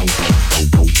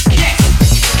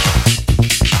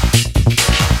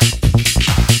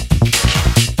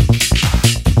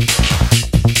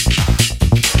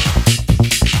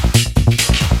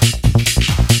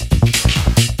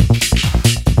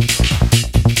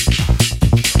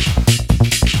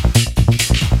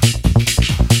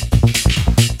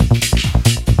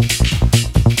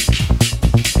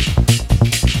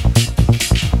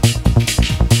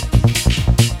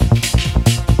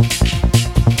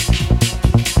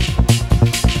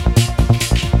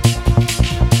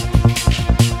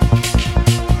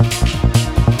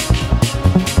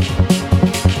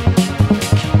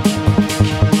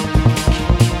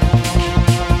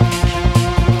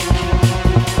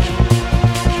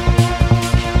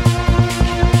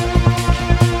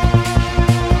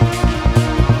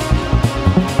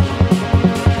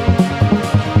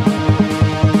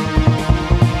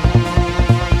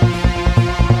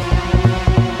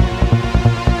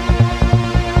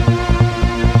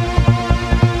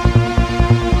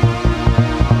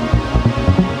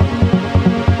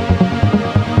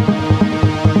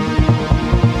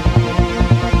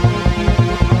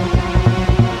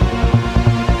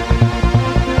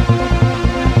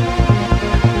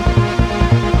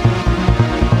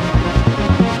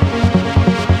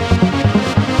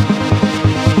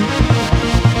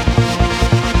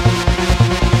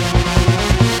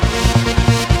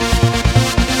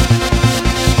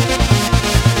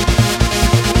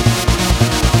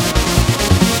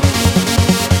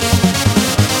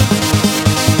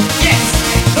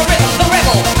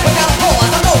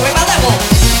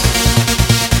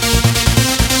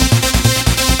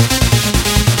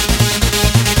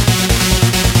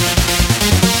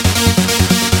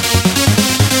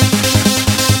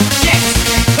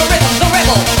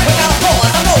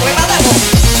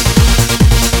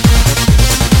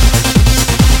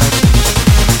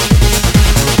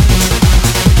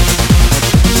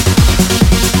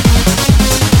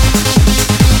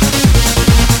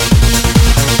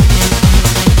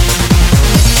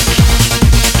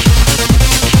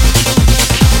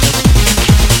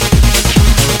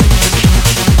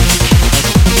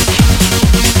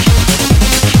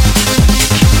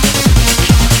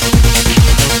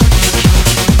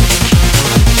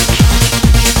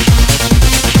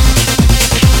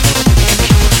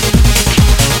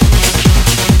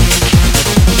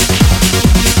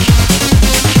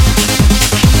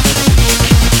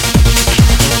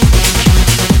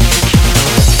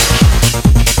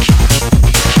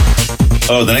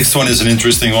 Oh, the next one is an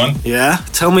interesting one. Yeah?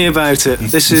 Tell me about it.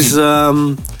 This is,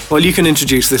 well, you can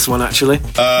introduce this one, actually.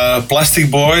 Plastic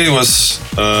Boy was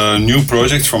a new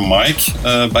project from Mike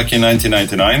back in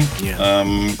 1999. Yeah.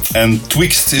 And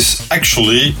Twixt is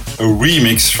actually a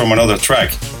remix from another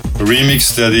track. A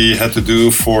remix that he had to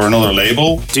do for another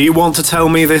label. Do you want to tell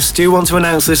me this? Do you want to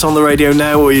announce this on the radio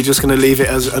now, or are you just going to leave it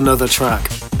as another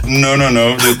track? No.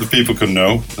 The people can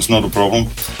know. That's not a problem.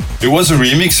 It was a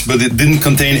remix, but it didn't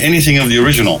contain anything of the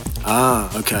original.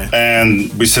 Ah, okay.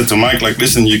 And we said to Mike, like,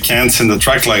 listen, you can't send a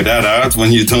track like that out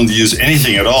when you don't use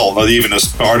anything at all, not even as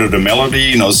part of the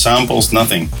melody, no samples,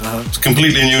 nothing. It's a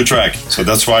completely new track. So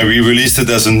that's why we released it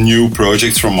as a new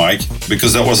project from Mike,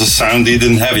 because that was a sound he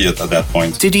didn't have yet at that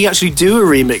point. Did he actually do a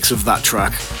remix of that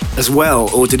track as well,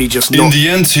 or did he just not? In the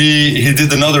end, he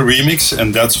did another remix,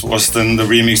 and that was then the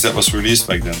remix that was released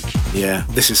back then. Yeah,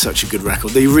 this is such a good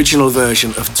record. The original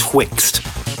version of Twixt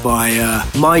by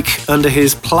Mike under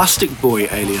his Plastic Boy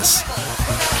alias.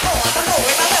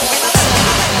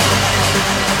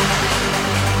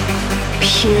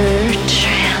 Pure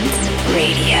Trance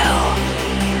Radio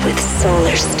with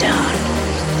Solarstone.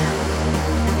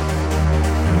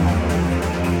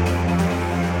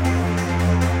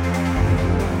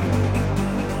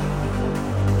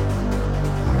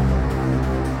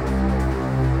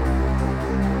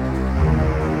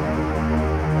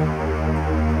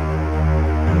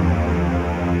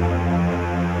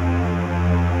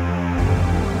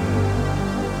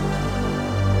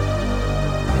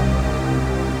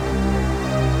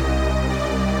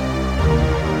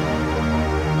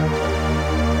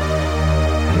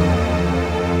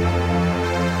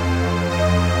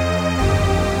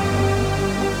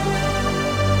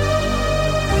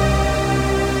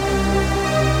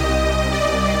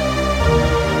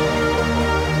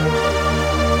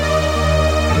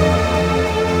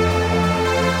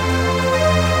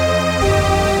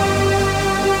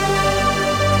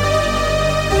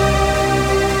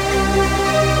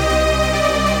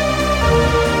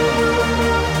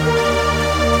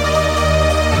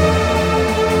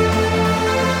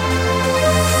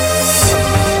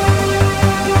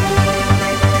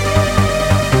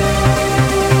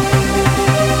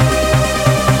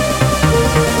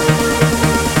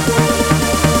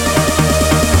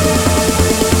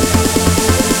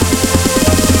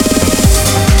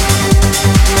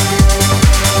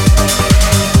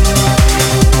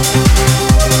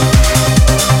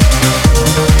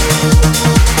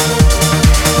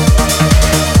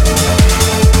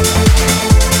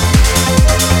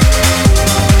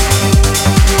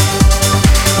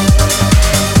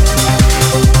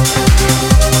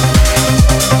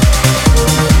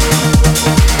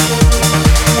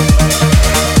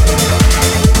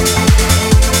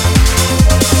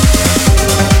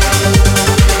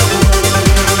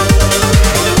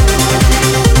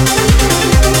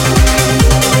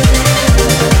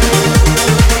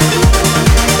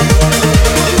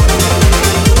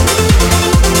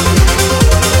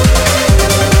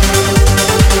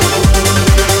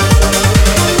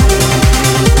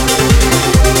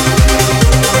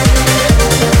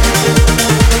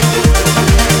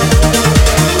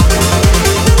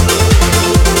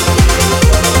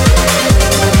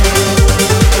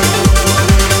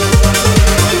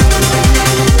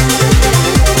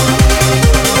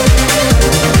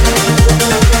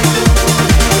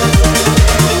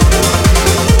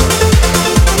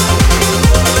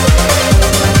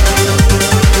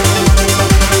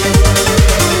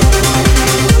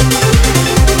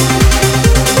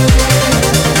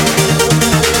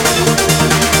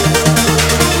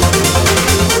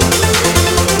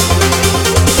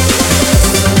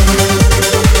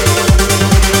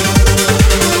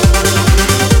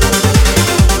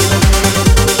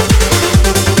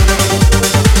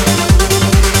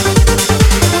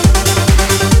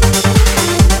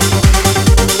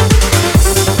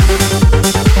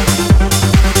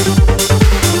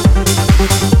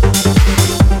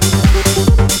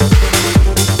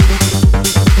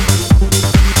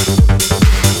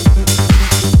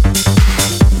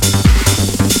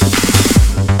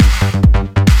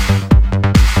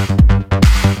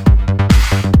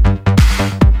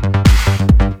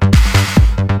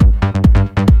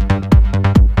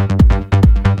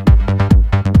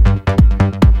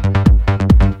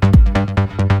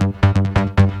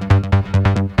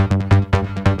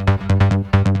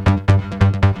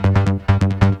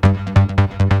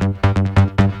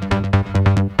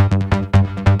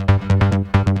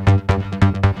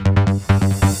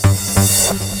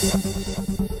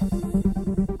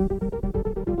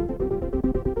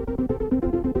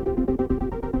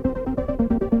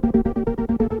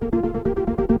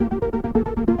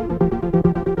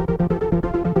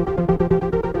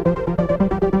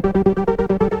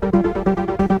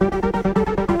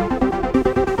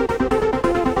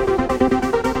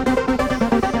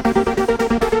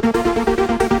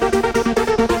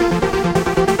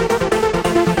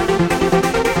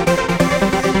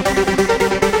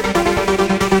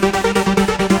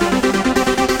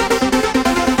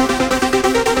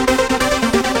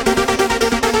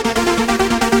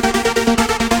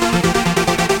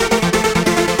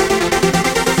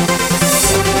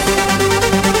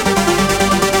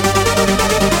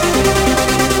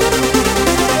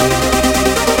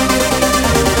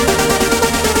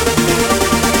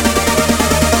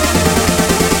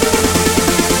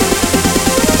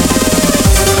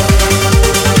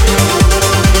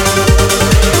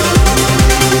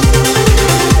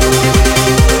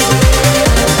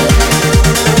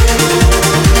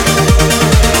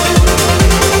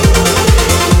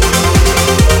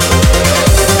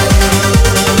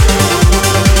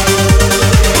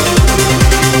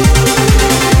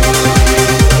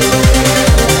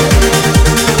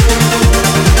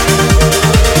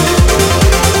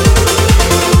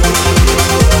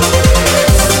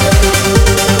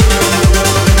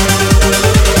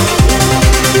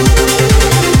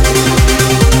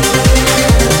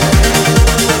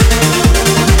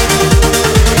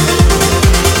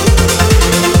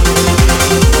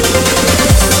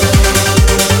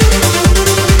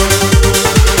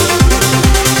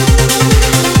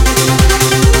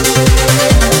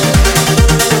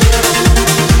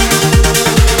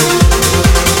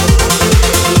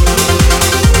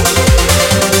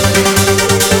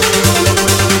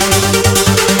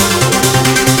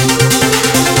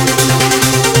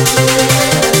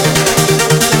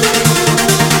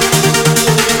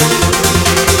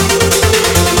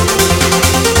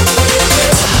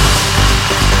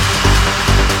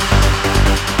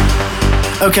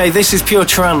 Okay, this is Pure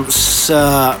Trance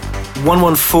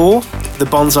 114, the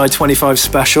Bonsai 25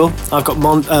 special. I've got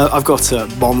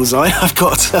Bonsai. I've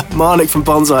got Marnik from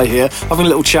Bonsai here, having a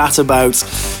little chat about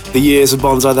the years of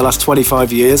Bonsai, the last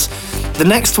 25 years. The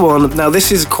next one, now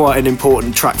this is quite an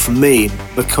important track for me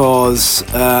because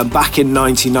back in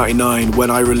 1999,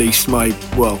 when I released my,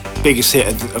 biggest hit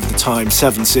of the time,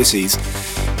 Seven Cities,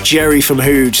 Jerry from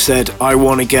Hooge said, I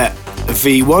want to get a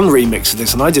V1 remix of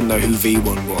this, and I didn't know who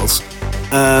V1 was.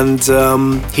 And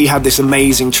he had this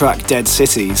amazing track, Dead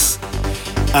Cities.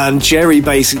 And Jerry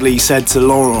basically said to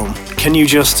Laurent, can you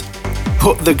just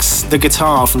put the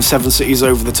guitar from Seven Cities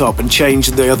over the top and change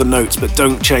the other notes, but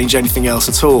don't change anything else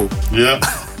at all? Yeah.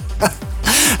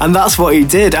 And that's what he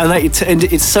did, and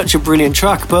it's such a brilliant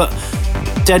track. But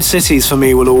Dead Cities for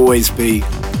me will always be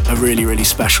a really, really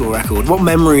special record. What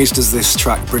memories does this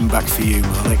track bring back for you,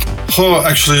 Marnik? Oh,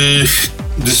 actually,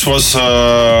 this was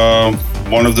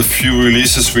one of the few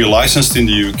releases we licensed in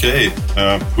the UK.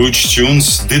 Hooge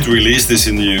Tunes did release this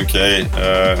in the UK,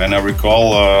 and I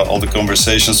recall all the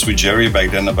conversations with Jerry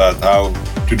back then about how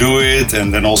to do it,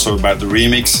 and then also about the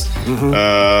remix,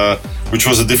 which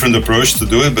was a different approach to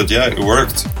do it, but yeah, it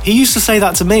worked. He used to say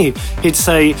that to me. He'd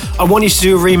say, I want you to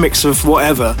do a remix of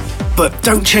whatever, but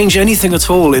don't change anything at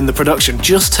all in the production.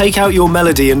 Just take out your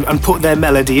melody and put their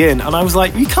melody in. And I was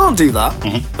like, you can't do that.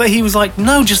 But he was like,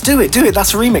 no, just do it.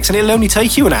 That's a remix. And it'll only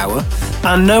take you an hour.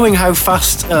 And knowing how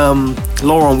fast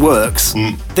Laurent works,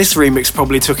 this remix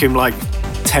probably took him like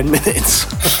 10 minutes.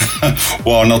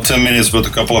 Well, not 10 minutes, but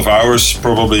a couple of hours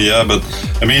probably, yeah. But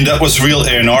I mean, that was real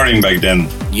A&Ring back then.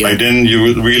 Yeah. Back then you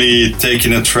would really take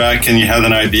in a track and you had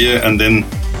an idea, and then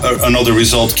another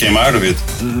result came out of it.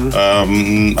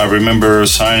 I remember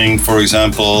signing, for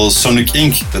example, Sonic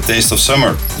Inc., The Taste of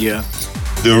Summer. Yeah.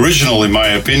 The original, in my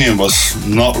opinion, was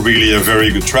not really a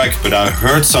very good track, but I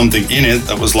heard something in it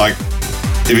that was like,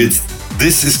 if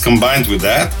this is combined with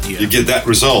that, you get that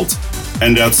result.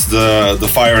 And that's the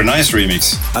Fire and Ice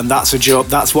remix. And that's a job.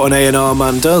 That's what an A&R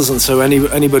man does. And so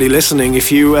anybody listening,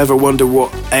 if you ever wonder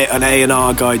what an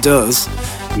A&R guy does,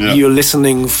 you're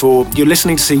listening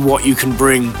to see what you can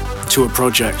bring to a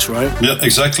project, right? Yeah,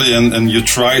 exactly. And you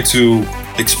try to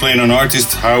explain an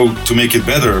artist how to make it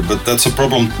better, but that's a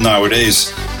problem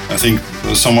nowadays. I think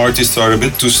some artists are a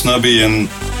bit too snobby and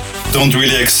don't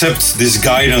really accept this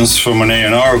guidance from an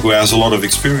A&R who has a lot of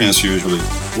experience usually.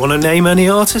 Want to name any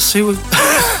artists who...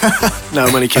 No,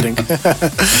 I'm only kidding.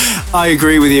 I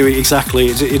agree with you exactly.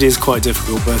 It is quite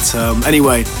difficult. But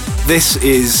anyway, this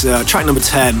is track number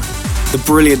 10, the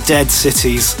brilliant Dead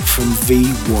Cities from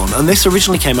V1. And this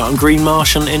originally came out on Green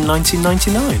Martian in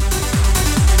 1999.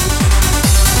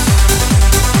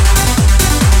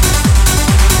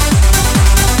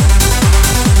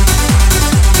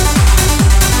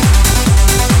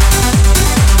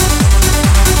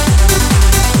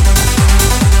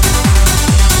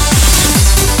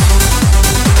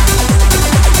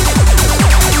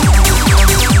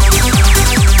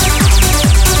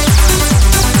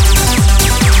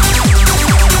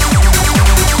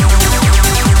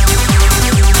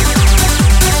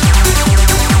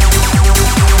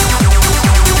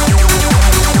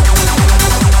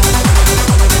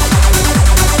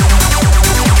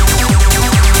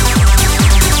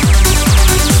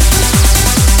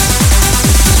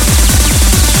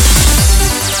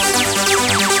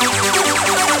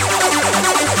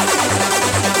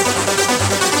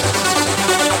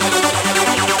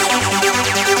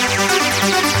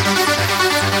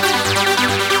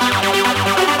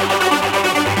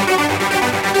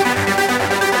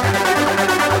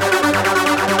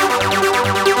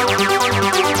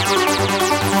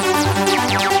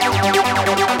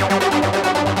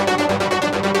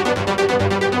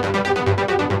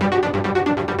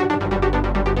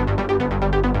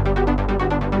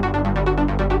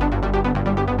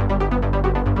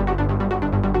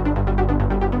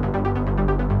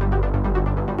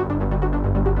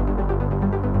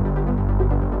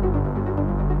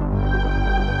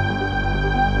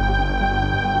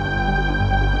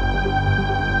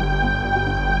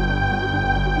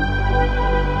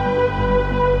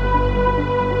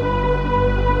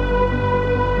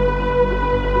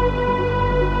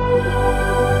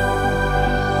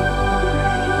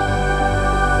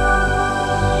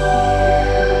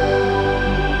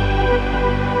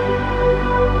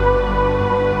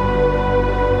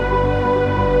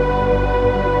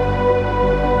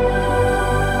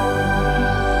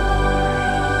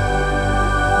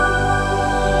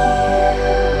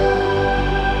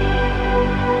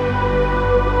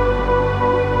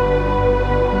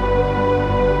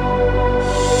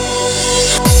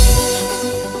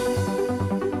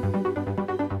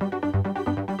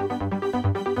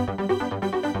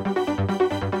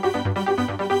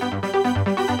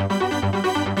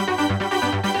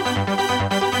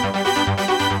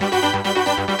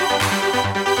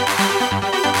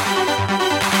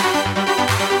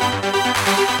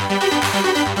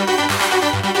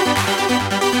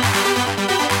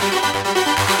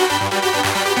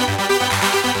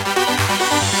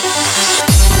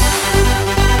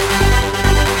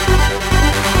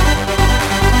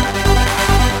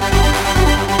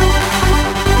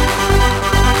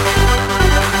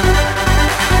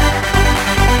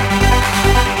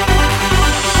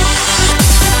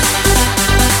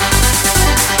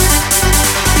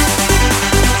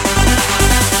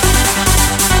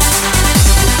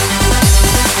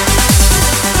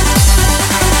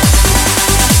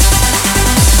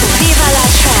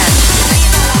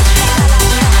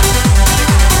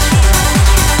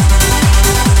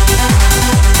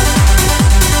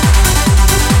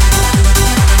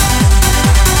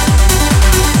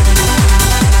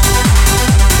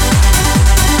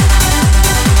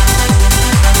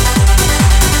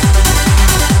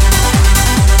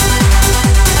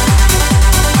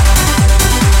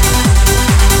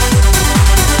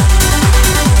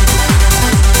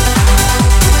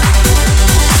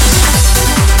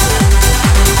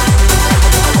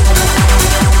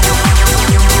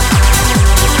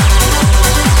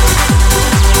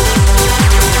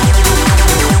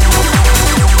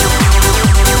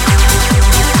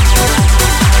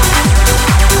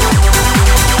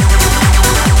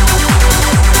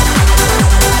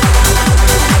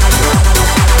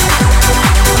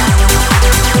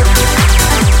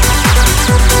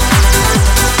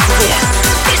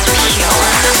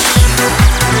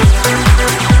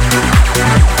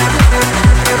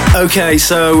 Okay,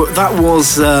 so that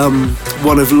was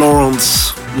one of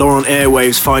Laurent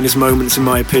Airwave's finest moments, in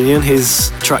my opinion.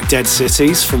 His track Dead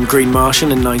Cities from Green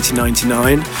Martian in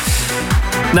 1999.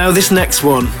 Now, this next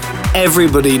one,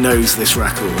 everybody knows this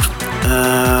record.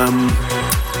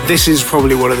 This is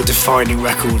probably one of the defining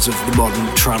records of the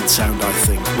modern trance sound, I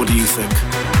think. What do you think?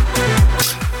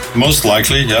 Most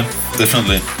likely, yeah,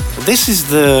 definitely. This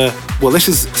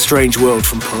is Strange World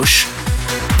from Push.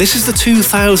 This is the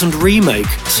 2000 remake.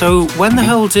 So when the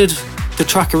hell did the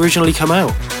track originally come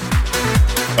out?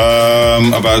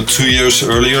 About 2 years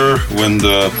earlier, when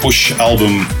the Push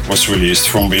album was released,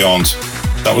 From Beyond.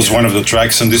 That was one of the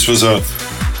tracks, and this was a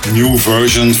new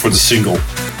version for the single.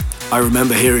 I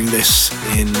remember hearing this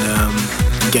in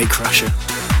Gatecrasher.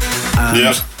 And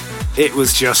yeah. It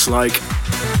was just like,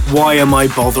 why am I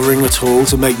bothering at all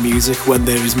to make music when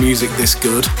there is music this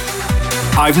good?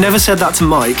 I've never said that to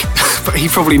Mike, but he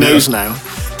probably knows now.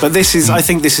 But this is, I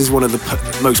think this is one of the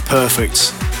most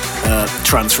perfect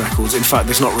trance records. In fact,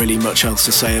 there's not really much else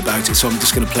to say about it, so I'm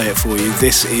just going to play it for you.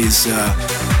 This is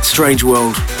Strange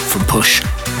World from Push.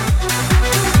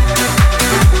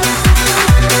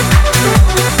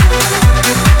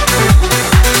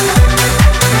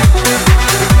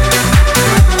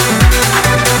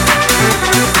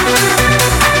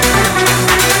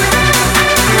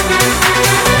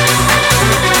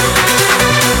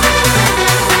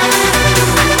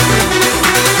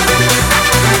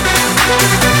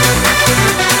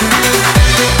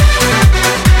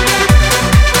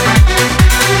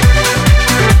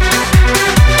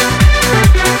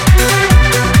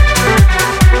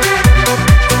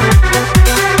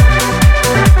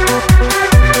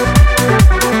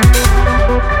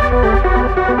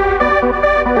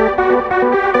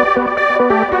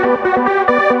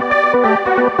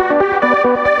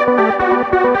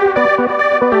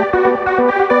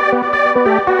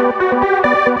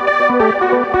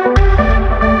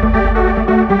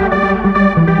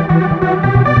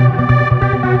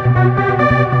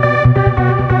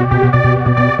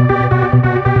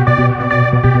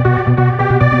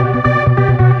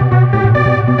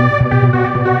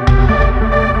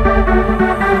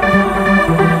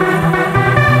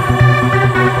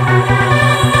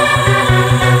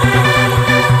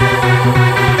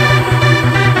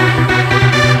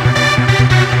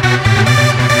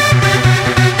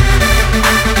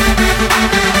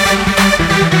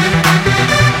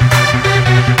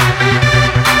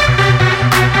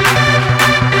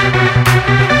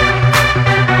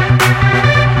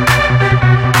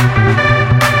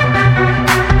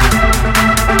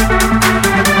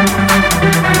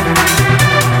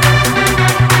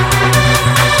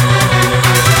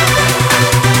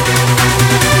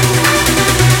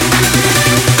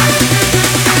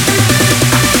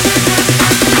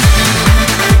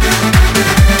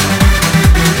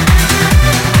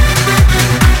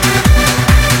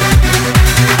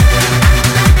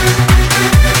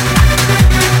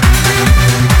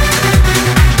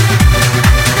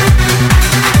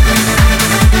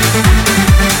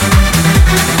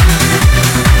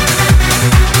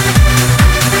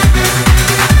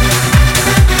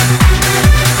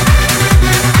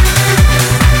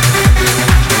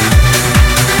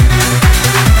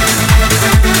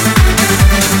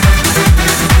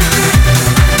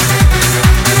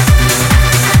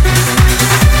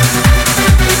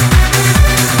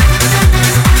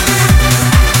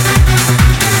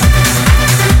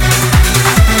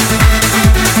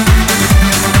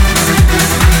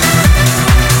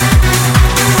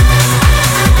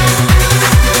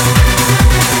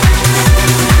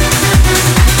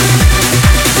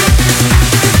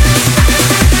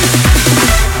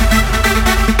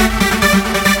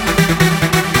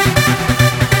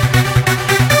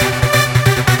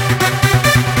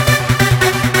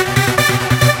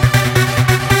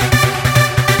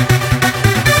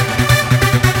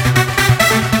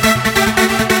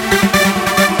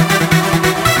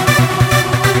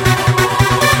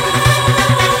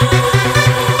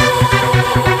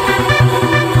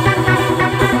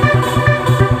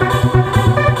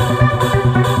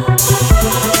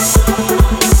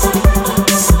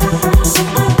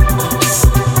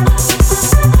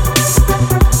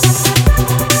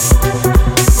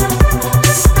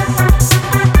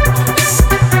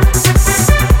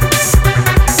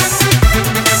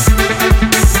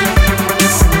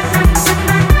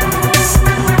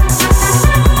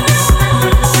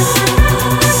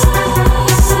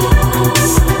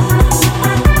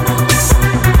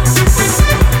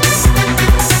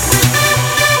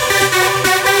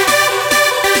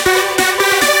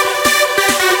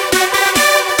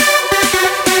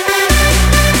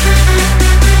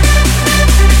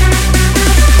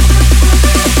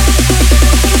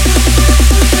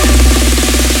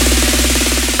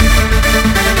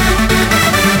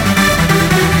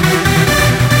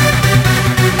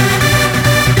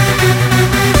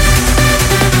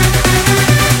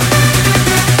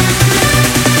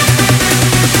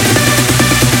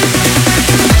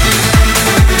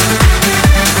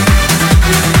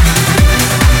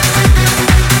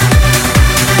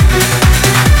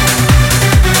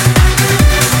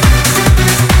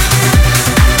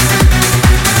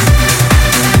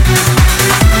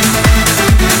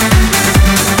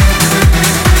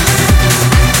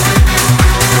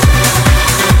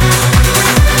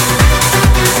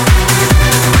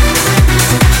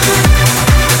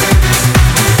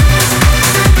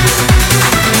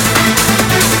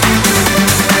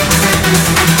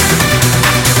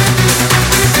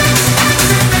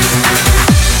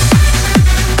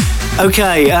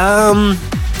 Okay,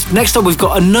 next up we've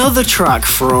got another track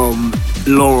from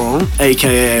Laurent,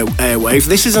 aka Airwave.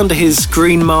 This is under his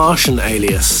Green Martian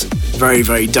alias. Very,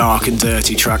 very dark and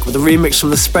dirty track with a remix from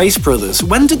the Space Brothers.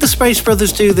 When did the Space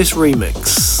Brothers do this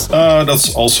remix?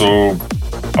 That's also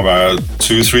about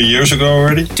 2-3 years ago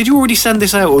already. Did you already send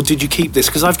this out, or did you keep this?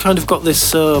 Because I've kind of got this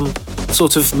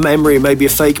sort of memory, maybe a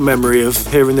fake memory of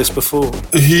hearing this before.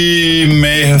 He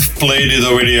may have played it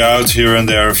already out here and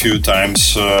there a few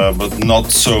times, but not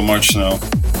so much now.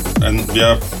 And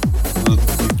yeah,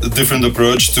 a different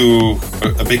approach to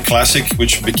a big classic,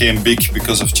 which became big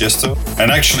because of Tiesto. And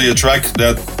actually a track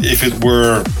that, if it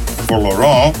were for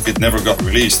Laurent, it never got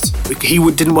released. He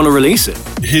didn't want to release it?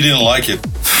 He didn't like it.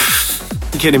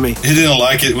 You kidding me? He didn't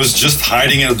like it. It was just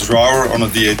hiding in a drawer on a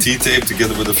DAT tape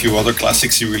together with a few other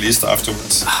classics he released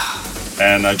afterwards.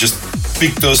 And I just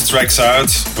picked those tracks out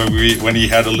when he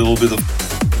had a little bit of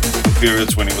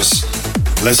periods when he was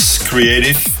less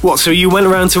creative. What, so you went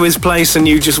around to his place and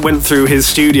you just went through his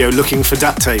studio looking for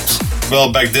DAT tapes?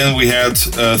 Well, back then we had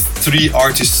 3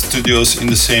 artist studios in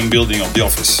the same building of the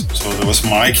office. So there was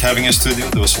Mike having a studio,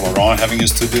 there was Laurent having a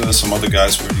studio, and some other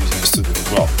guys were using a studio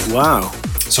as well. Wow.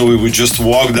 So we would just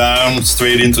walk down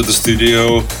straight into the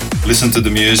studio, listen to the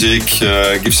music,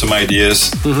 give some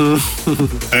ideas.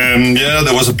 And yeah,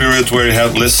 there was a period where he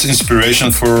had less inspiration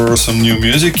for some new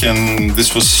music, and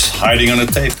this was hiding on a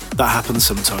tape. That happens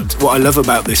sometimes. What I love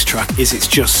about this track is it's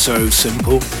just so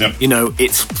simple. Yep. You know,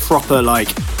 it's proper, like,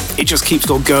 it just keeps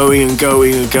on going and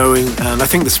going and going. And I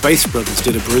think the Space Brothers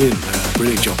did a brilliant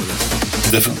job of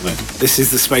this. Definitely. This is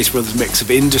the Space Brothers mix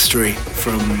of Industry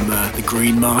from the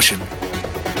Green Martian.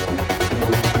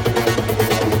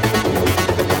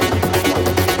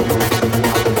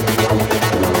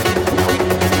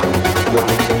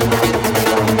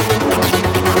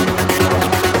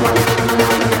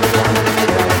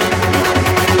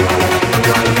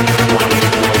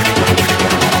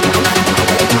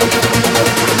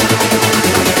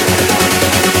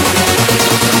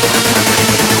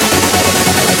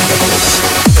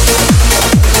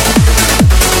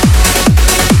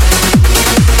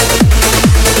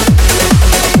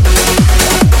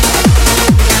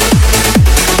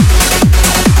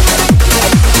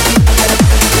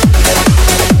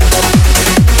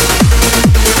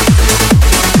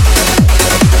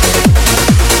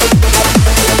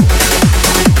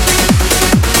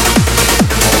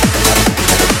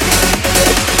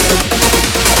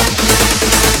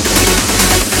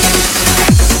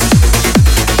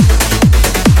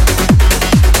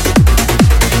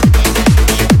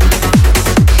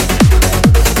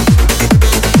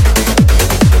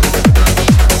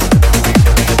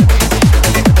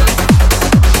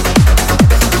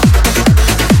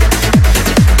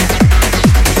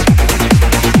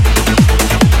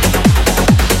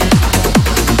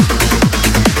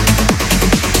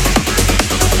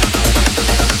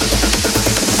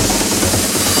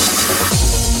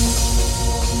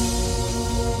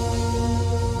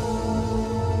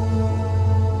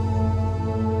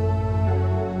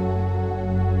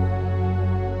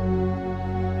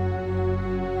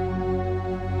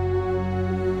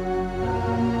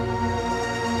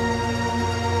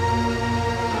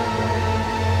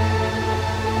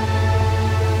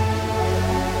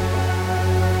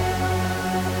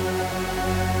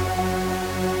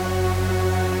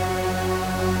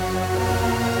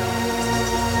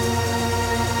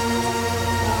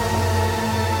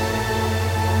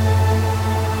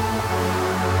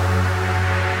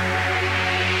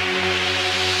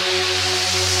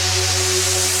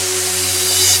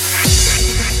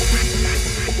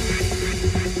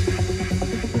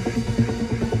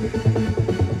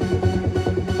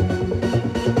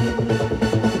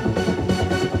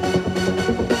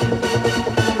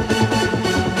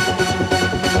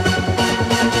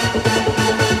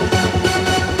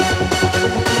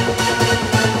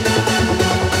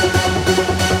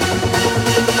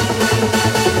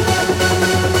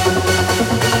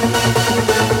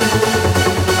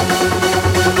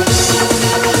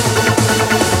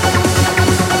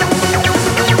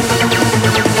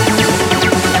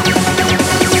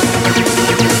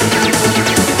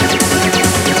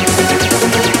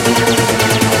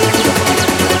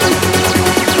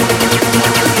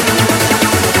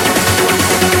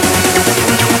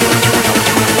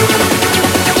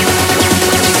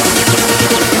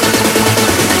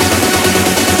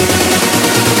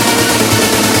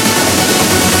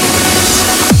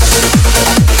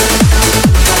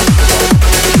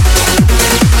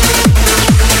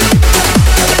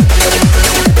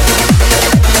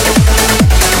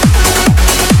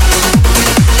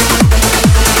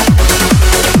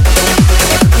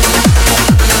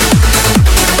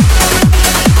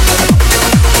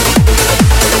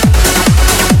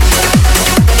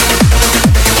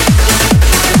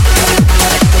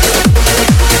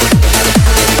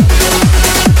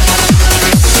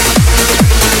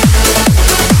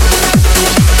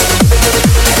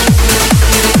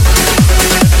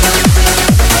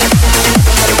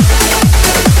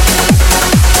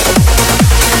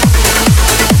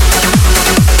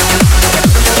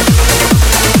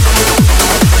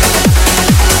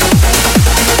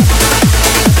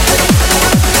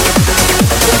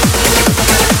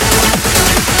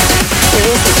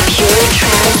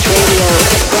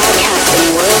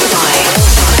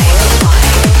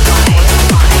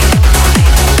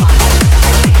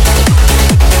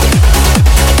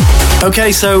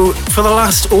 Okay, so for the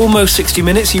last almost 60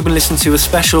 minutes, you've been listening to a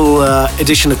special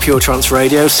edition of Pure Trance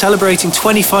Radio, celebrating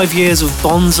 25 years of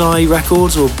Bonsai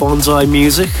Records or Bonsai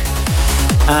Music.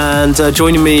 And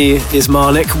joining me is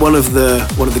Marnik, one of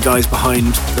the guys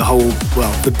behind the whole,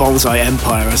 well, the Bonsai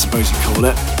Empire, I suppose you'd call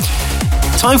it.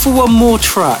 Time for one more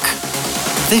track.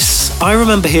 I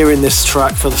remember hearing this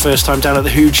track for the first time down at the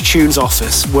Huge Tunes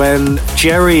office when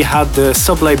Jerry had the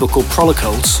sub-label called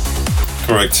Prolocults.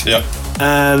 Correct, yeah.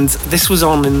 And this was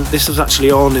actually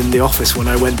on in the office when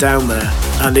I went down there,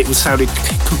 and it sounded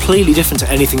completely different to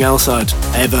anything else I'd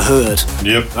ever heard.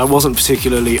 Yep. I wasn't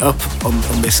particularly up on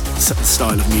this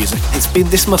style of music.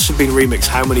 This must have been remixed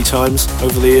how many times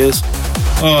over the years?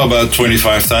 Oh, about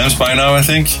 25 times by now, I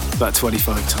think. About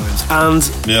 25 times.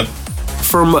 And yep.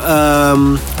 From,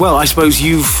 well, I suppose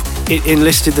you've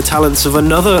enlisted the talents of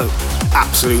another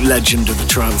absolute legend of the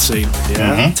trance scene.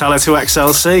 Yeah, Mm-hmm. Talla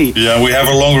 2XLC. Yeah, we have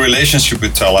a long relationship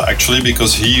with Talla, actually,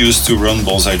 because he used to run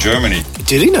Bonsai Germany.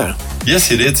 Did he know? Yes,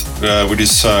 he did, with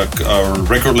his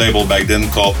record label back then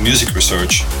called Music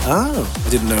Research. Oh, I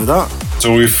didn't know that.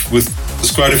 So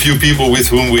there's quite a few people with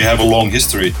whom we have a long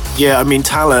history. Yeah, I mean,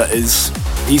 Talla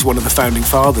he's one of the founding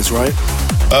fathers, right?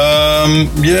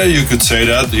 Yeah, you could say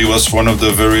that. He was one of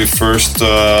the very first,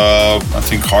 I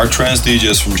think, hard trance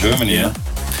DJs from Germany. Yeah.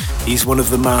 He's one of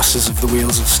the masters of the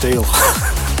wheels of steel.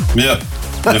 Yeah,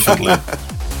 definitely.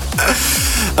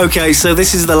 Okay, so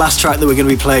this is the last track that we're going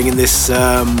to be playing in this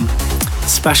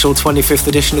special 25th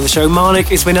edition of the show.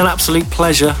 Marnik, it's been an absolute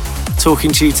pleasure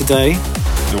talking to you today.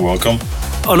 You're welcome.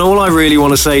 And all I really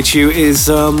want to say to you is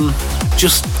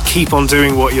just keep on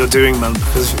doing what you're doing, man,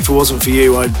 because if it wasn't for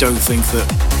you, I don't think that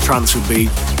trance would be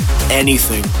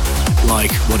anything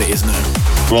like what it is now.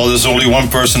 Well, there's only one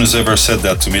person who's ever said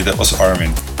that to me. That was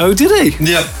Armin. Oh, did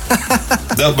he? Yeah.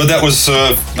 But that was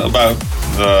about,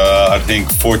 I think,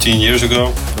 14 years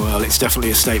ago. Well, it's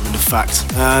definitely a statement of fact.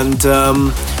 And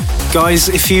guys,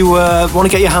 if you want to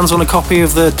get your hands on a copy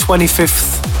of the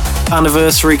 25th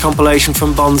anniversary compilation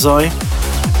from Bonsai,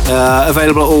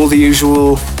 available at all the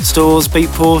usual stores,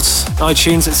 Beatport,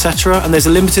 iTunes, etc. And there's a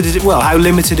limited, well, how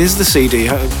limited is the CD?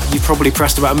 You've probably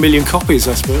pressed about 1 million copies,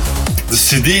 I suppose. The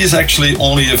CD is actually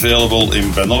only available in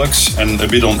Benelux and a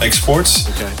bit on exports.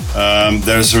 Okay.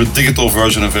 There's a digital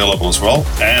version available as well.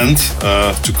 And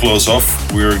to close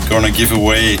off, we're going to give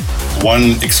away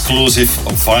one exclusive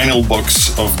vinyl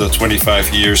box of the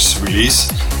 25 years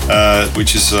release,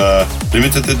 which is a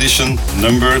limited edition,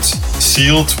 numbered,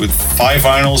 sealed with 5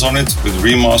 vinyls on it with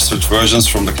remastered versions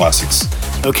from the classics.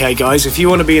 Okay, guys, if you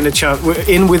want to be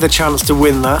in with a chance to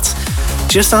win that,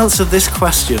 just answer this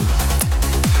question.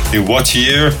 In what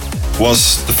year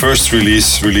was the first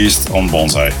release released on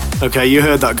Bonsai? Okay, you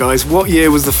heard that, guys. What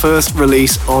year was the first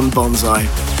release on Bonsai?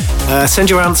 Send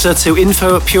your answer to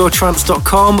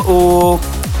info@puretrance.com, or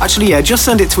actually, yeah, just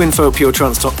send it to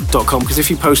info@puretrance.com, because if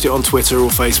you post it on Twitter or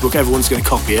Facebook, everyone's going to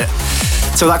copy it.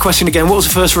 So that question again, what was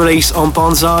the first release on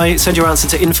Bonsai? Send your answer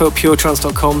to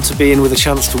info@puretrance.com to be in with a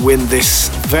chance to win this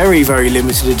very, very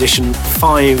limited edition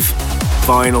 5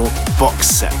 vinyl box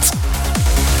set.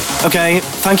 Okay,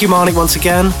 thank you, Marnik, once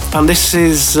again. And this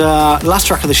is last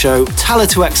track of the show, Talla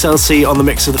 2XLC on the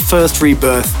mix of the first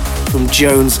Rebirth from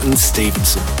Jones and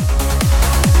Stevenson.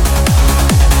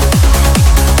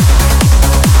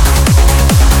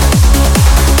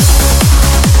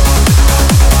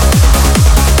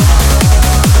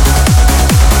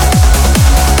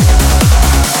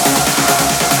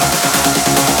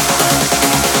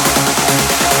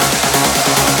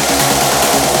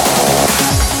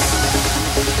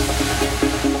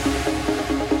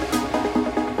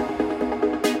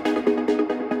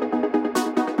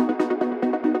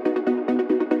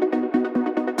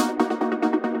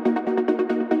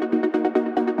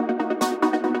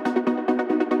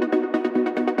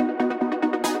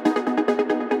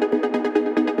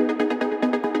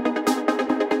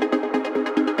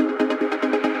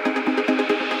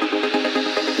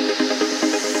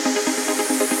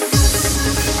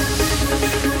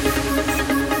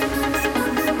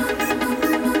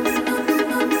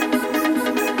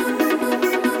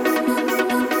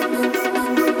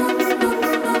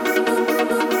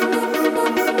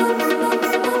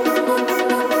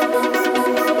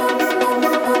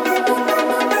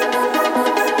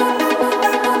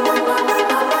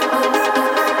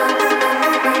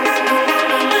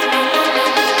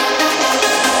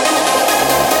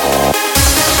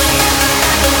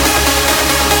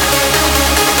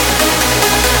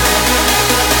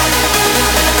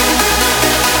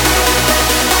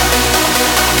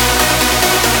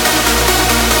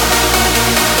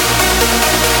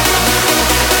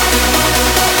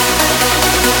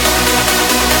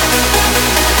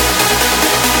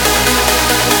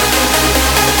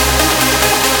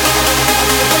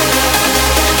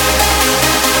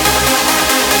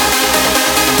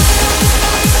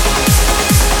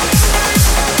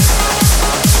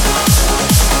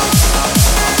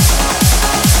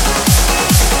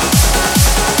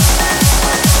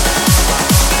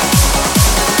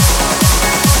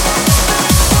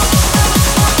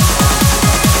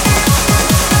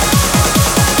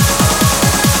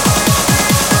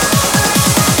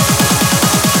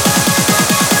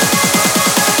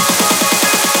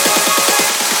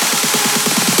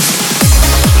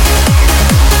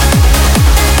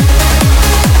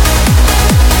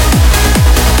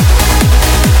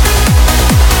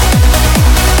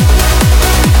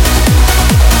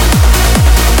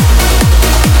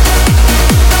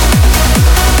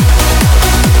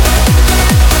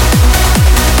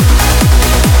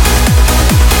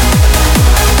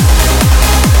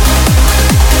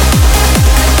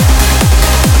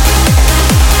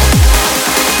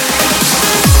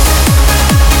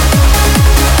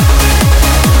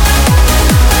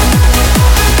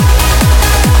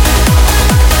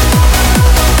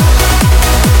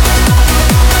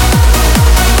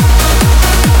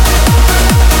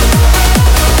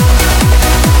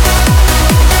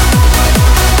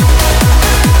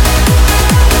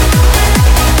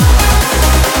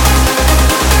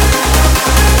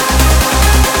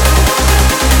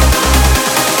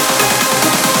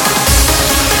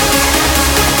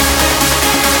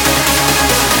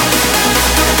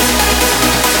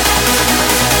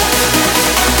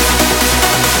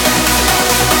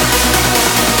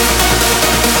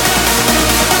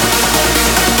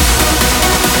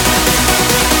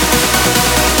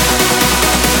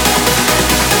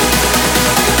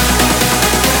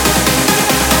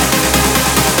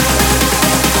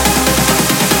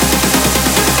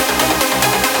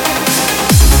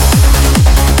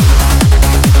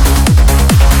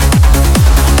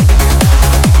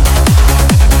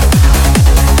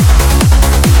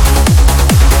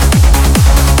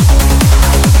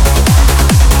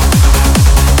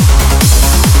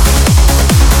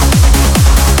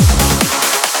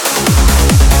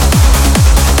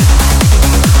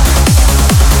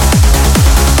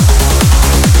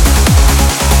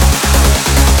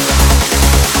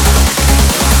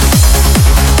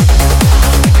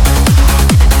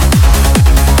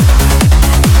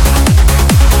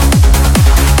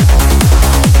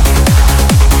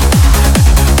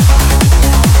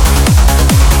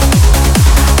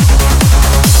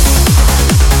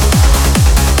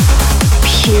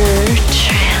 Pure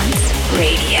Trance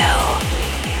Radio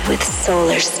with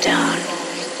Solarstone.